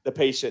that The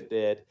Patient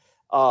did.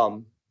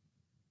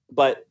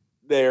 But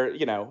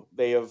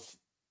they have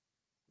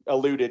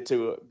alluded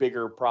to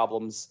bigger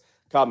problems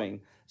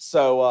coming.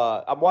 So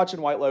I'm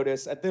watching White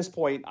Lotus. At this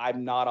point,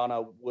 I'm not on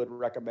a would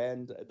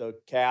recommend. The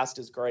cast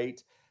is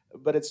great,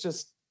 but it's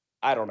just,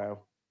 I don't know.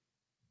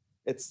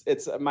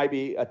 It might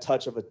be a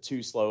touch of a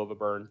too slow of a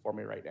burn for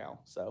me right now.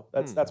 So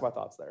that's my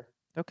thoughts there.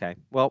 Okay.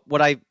 Well,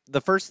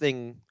 the first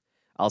thing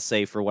I'll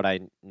say for what I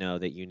know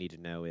that you need to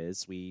know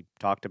is we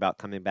talked about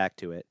coming back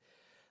to it.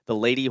 The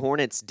Lady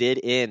Hornets did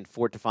end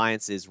Fort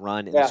Defiance's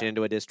run in the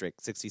Shenandoah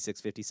District,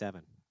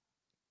 66-57.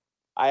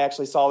 I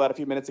actually saw that a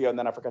few minutes ago, and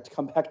then I forgot to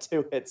come back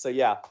to it. So,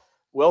 yeah,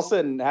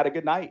 Wilson had a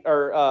good night.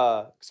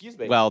 Or, excuse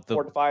me. Well,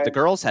 the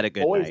girls had a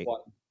good night. Won.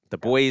 The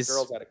boys the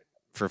girls had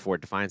for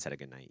Fort Defiance had a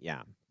good night,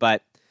 yeah.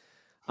 But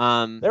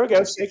there we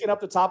go, shaking up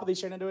the top of these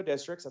Shenandoah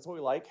districts. That's what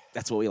we like.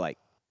 That's what we like.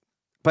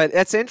 But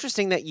it's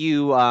interesting that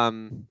you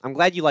I'm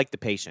glad you liked The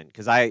Patient,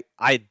 because I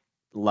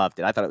loved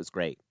it. I thought it was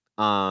great.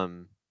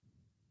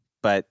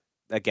 But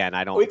again,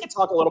 I don't. We can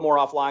talk a little more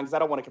offline because I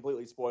don't want to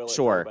completely spoil it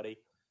for everybody.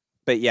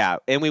 But yeah,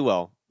 and we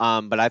will.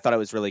 But I thought it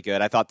was really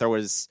good. I thought there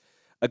was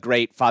a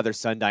great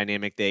father-son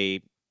dynamic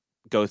they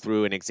go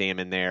through and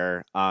examine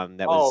there.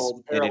 That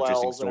was an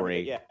interesting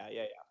story. Yeah.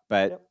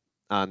 But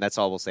that's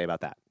all we'll say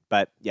about that.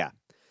 But yeah.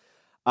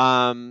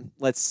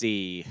 Let's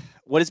see.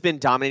 What has been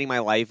dominating my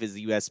life is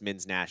the U.S.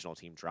 men's national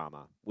team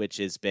drama, which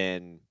has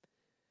been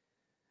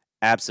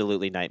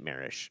absolutely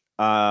nightmarish.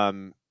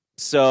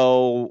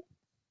 So,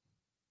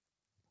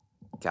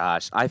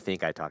 gosh, I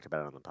think I talked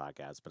about it on the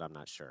podcast, but I'm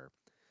not sure.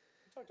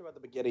 We talked about the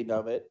beginning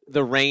of it.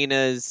 The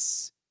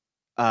Reynas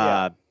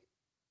are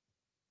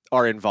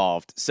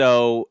involved.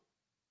 So,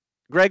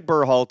 Greg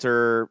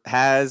Berhalter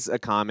has a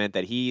comment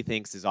that he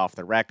thinks is off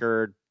the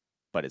record,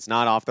 but it's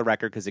not off the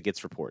record because it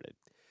gets reported.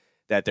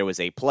 That there was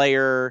a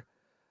player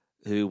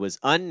who was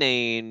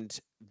unnamed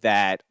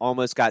that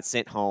almost got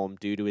sent home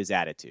due to his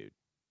attitude.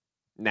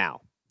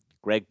 Now,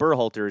 Greg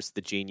Berhalter's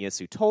the genius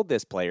who told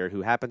this player,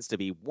 who happens to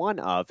be one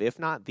of, if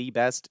not the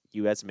best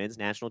U.S. men's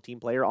national team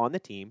player on the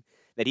team,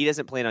 that he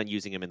doesn't plan on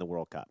using him in the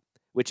World Cup,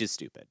 which is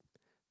stupid.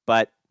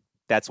 But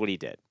that's what he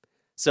did.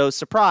 So,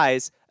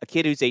 surprise, a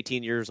kid who's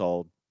 18 years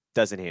old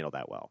doesn't handle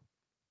that well.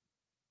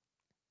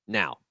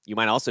 Now, you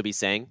might also be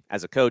saying,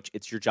 as a coach,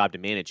 it's your job to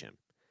manage him.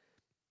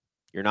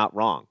 You're not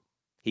wrong.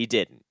 He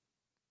didn't.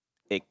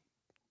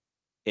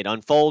 It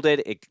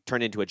unfolded. It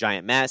turned into a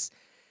giant mess.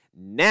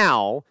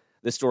 Now,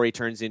 the story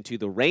turns into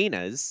the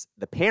Reynas,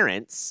 the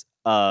parents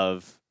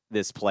of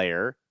this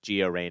player,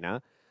 Gio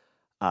Reyna,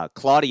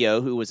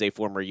 Claudio, who was a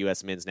former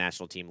U.S. men's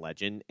national team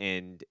legend,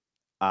 and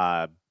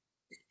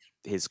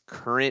his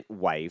current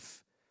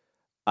wife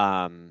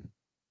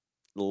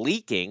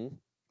leaking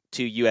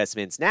to U.S.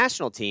 men's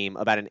national team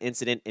about an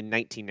incident in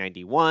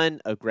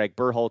 1991 of Greg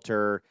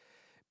Berhalter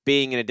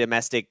being in a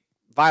domestic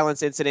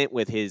violence incident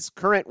with his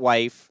current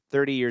wife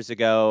 30 years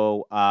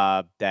ago,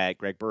 that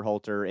Greg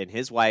Berhalter and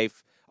his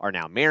wife are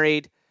now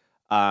married.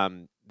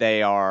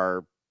 They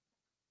are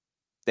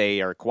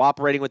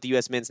cooperating with the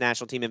U.S. men's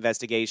national team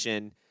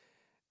investigation,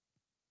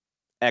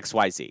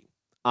 XYZ.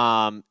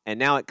 And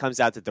now it comes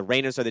out that the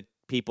Reynas are the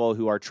people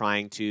who are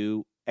trying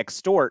to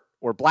extort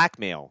or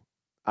blackmail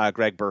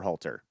Greg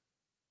Berhalter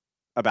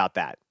about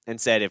that, and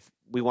said, if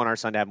we want our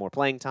son to have more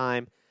playing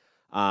time,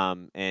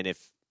 and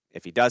if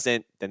he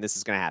doesn't, then this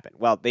is going to happen.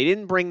 Well, they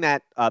didn't bring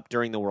that up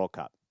during the World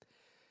Cup.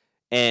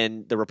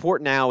 And the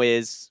report now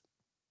is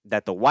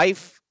that the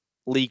wife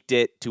leaked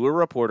it to a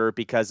reporter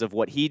because of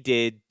what he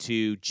did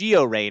to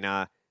Gio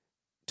Reyna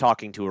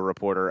talking to a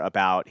reporter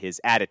about his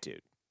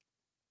attitude.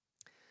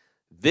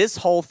 This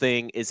whole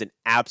thing is an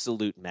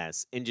absolute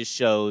mess and just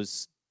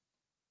shows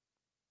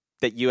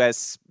that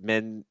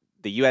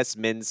the U.S.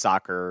 Men's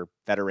Soccer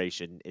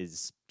Federation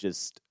is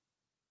just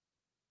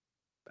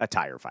a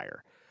tire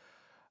fire.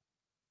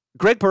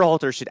 Greg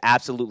Berhalter should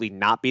absolutely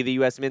not be the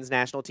U.S. men's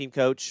national team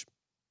coach,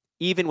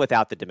 even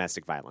without the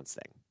domestic violence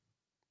thing.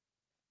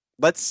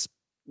 Let's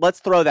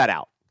throw that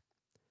out.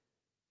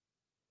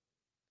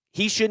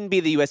 He shouldn't be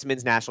the U.S.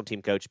 men's national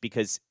team coach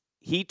because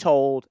he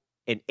told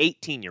an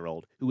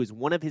 18-year-old who is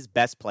one of his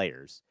best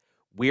players,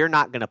 we're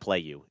not going to play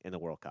you in the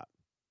World Cup.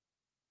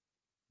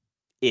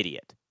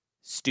 Idiot.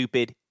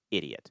 Stupid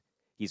idiot.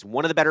 He's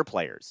one of the better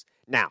players.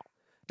 Now,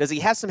 does he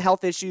have some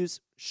health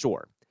issues?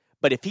 Sure.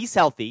 But if he's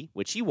healthy,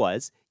 which he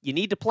was, you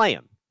need to play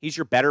him. He's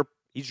your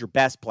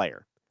best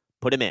player.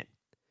 Put him in.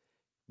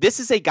 This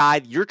is a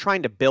guy you're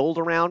trying to build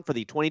around for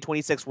the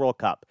 2026 World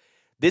Cup.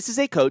 This is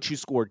a coach who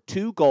scored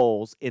 2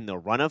 goals in the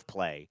run of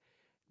play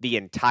the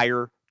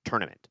entire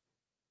tournament.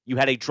 You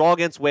had a draw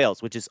against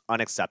Wales, which is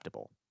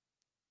unacceptable.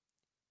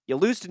 You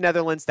lose to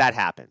Netherlands, that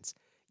happens.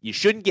 You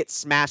shouldn't get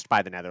smashed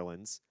by the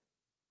Netherlands.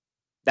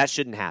 That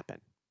shouldn't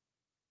happen.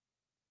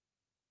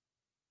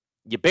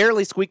 You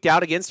barely squeaked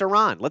out against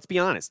Iran. Let's be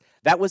honest.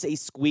 That was a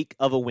squeak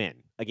of a win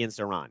against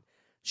Iran.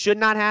 Should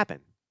not happen.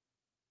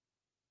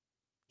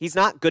 He's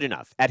not good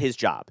enough at his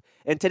job.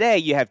 And today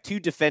you have 2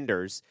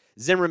 defenders,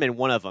 Zimmerman,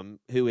 one of them,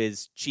 who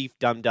is chief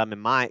dum-dum in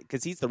my,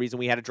 because he's the reason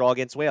we had a draw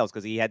against Wales,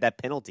 because he had that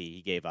penalty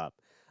he gave up.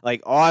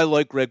 Like, oh, I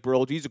like Greg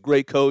Berhalter. He's a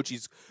great coach.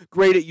 He's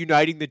great at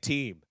uniting the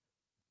team.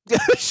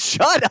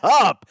 Shut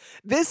up.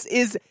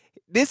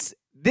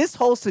 This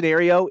whole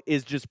scenario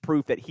is just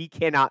proof that he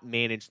cannot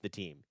manage the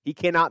team. He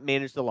cannot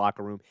manage the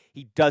locker room.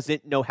 He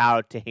doesn't know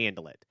how to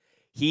handle it.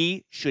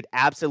 He should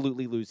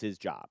absolutely lose his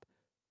job.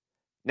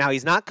 Now,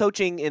 he's not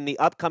coaching in the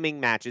upcoming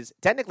matches.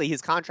 Technically,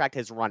 his contract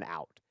has run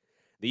out.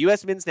 The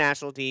U.S. men's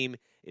national team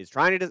is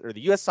trying to, or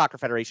the U.S. Soccer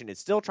Federation is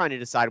still trying to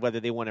decide whether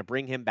they want to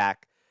bring him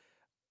back,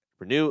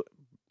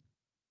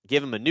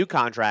 give him a new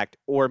contract,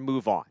 or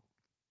move on.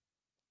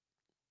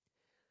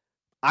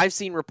 I've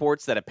seen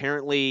reports that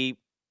apparently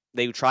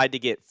they tried to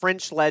get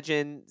French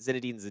legend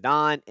Zinedine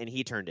Zidane, and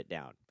he turned it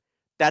down.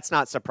 That's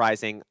not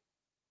surprising,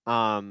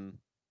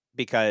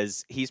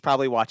 because he's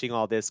probably watching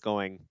all this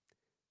going,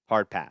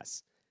 hard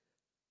pass.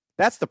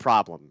 That's the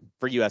problem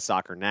for U.S.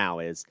 soccer now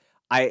is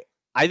I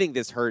think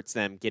this hurts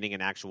them getting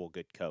an actual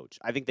good coach.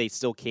 I think they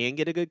still can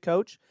get a good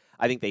coach.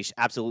 I think they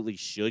absolutely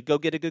should go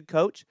get a good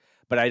coach,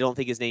 but I don't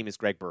think his name is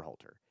Greg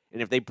Berhalter.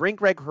 And if they bring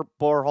Greg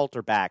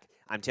Berhalter back,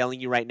 I'm telling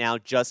you right now,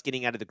 just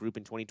getting out of the group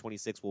in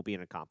 2026 will be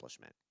an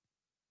accomplishment.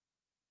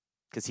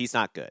 Because he's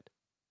not good.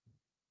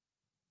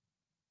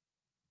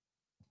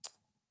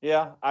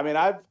 Yeah, I mean,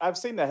 I've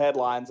seen the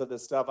headlines of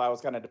this stuff. I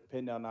was kind of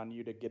depending on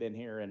you to get in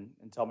here and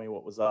tell me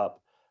what was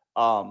up.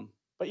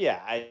 But yeah,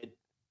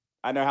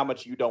 I know how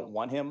much you don't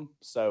want him,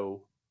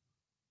 so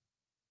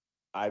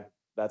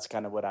that's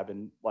kind of what I've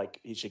been like.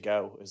 He should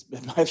go. Has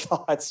been my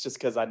thoughts, just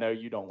because I know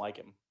you don't like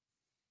him.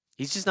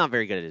 He's just not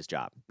very good at his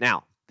job.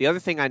 Now, the other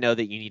thing I know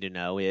that you need to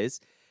know is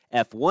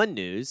F1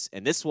 news,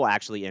 and this will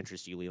actually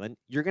interest you, Leland.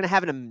 You're going to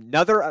have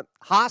another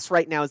Haas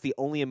right now is the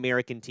only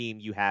American team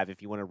you have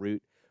if you want to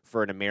root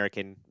for an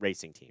American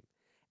racing team.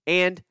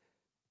 And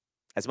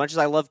as much as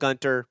I love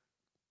Gunter,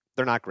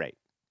 they're not great.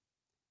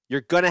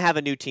 You're going to have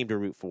a new team to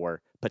root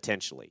for,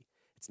 potentially.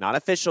 It's not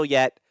official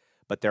yet,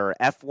 but there are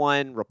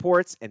F1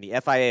 reports, and the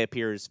FIA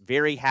appears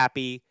very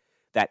happy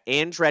that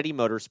Andretti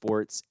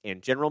Motorsports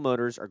and General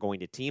Motors are going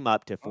to team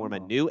up to form a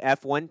new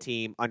F1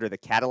 team under the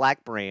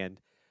Cadillac brand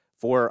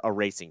for a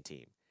racing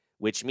team,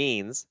 which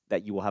means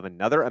that you will have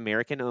another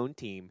American-owned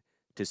team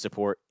to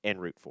support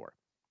and root for.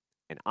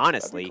 And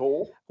honestly,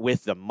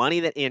 with the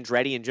money that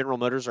Andretti and General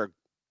Motors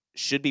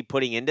should be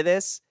putting into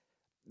this,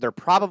 they're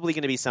probably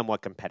going to be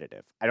somewhat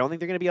competitive. I don't think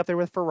they're going to be up there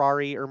with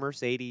Ferrari or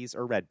Mercedes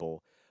or Red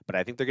Bull, but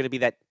I think they're going to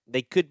be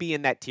they could be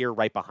in that tier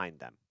right behind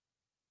them.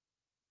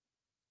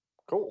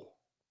 Cool.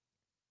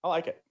 I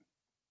like it.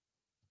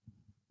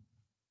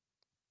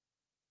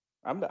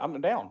 I'm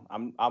down.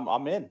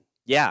 I'm in.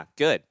 Yeah,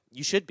 good.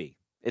 You should be.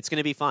 It's going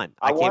to be fun.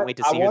 I can't wait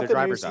to see who the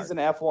drivers are. I want the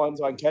new season F1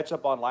 so I can catch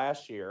up on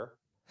last year.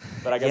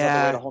 But I guess I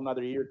have to wait a whole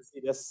nother year to see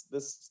this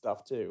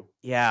stuff too.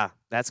 Yeah,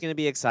 that's going to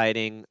be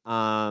exciting.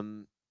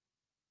 Oh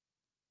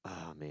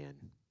man,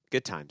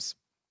 good times.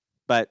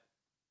 But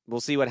we'll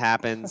see what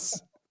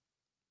happens.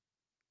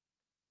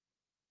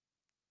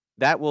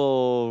 That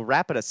will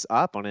wrap us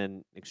up on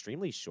an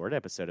extremely short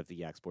episode of the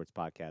Yak Sports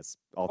Podcast.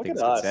 All Look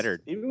things at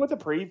considered, us. Even with the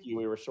preview,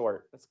 we were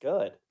short. That's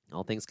good.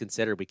 All things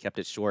considered, we kept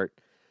it short.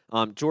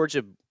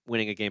 Georgia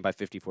winning a game by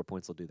 54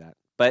 points will do that,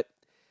 but.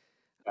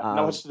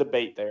 Not much to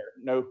debate there.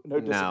 No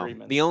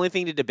disagreements. No. The only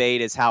thing to debate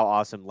is how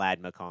awesome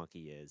Ladd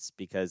McConkey is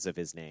because of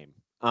his name.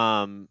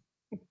 I'm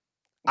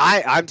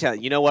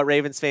telling you, know what,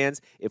 Ravens fans?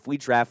 If we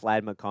draft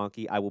Ladd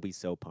McConkey, I will be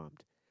so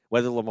pumped.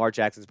 Whether Lamar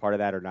Jackson's part of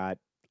that or not,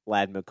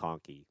 Ladd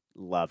McConkey,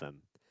 love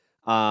him.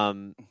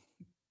 But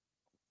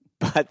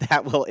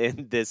that will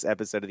end this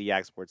episode of the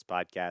Yak Sports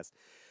Podcast.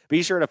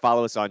 Be sure to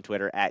follow us on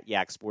Twitter at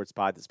Yak Sports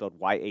Pod. That's spelled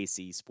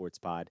YAC Sports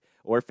Pod,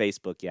 or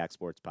Facebook Yak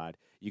Sports Pod.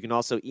 You can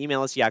also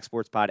email us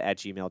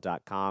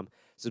yaksportspod@gmail.com.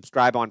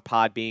 Subscribe on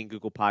Podbean,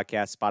 Google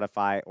Podcasts,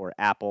 Spotify, or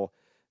Apple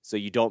so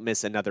you don't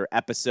miss another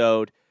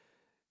episode.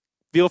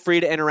 Feel free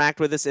to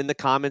interact with us in the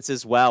comments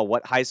as well.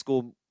 What high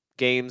school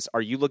games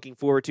are you looking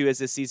forward to as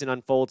this season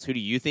unfolds? Who do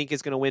you think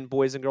is going to win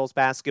boys and girls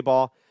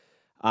basketball?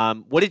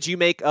 What did you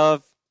make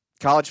of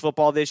college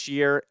football this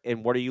year,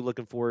 and what are you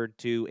looking forward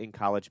to in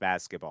college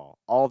basketball?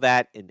 All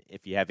that, and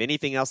if you have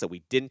anything else that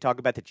we didn't talk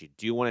about that you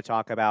do want to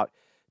talk about,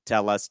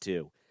 tell us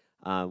too.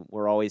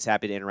 We're always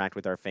happy to interact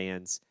with our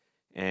fans,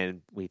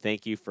 and we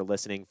thank you for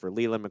listening. For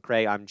Leland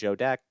McRae, I'm Joe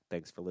Deck.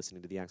 Thanks for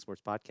listening to the Yak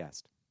Sports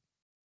Podcast.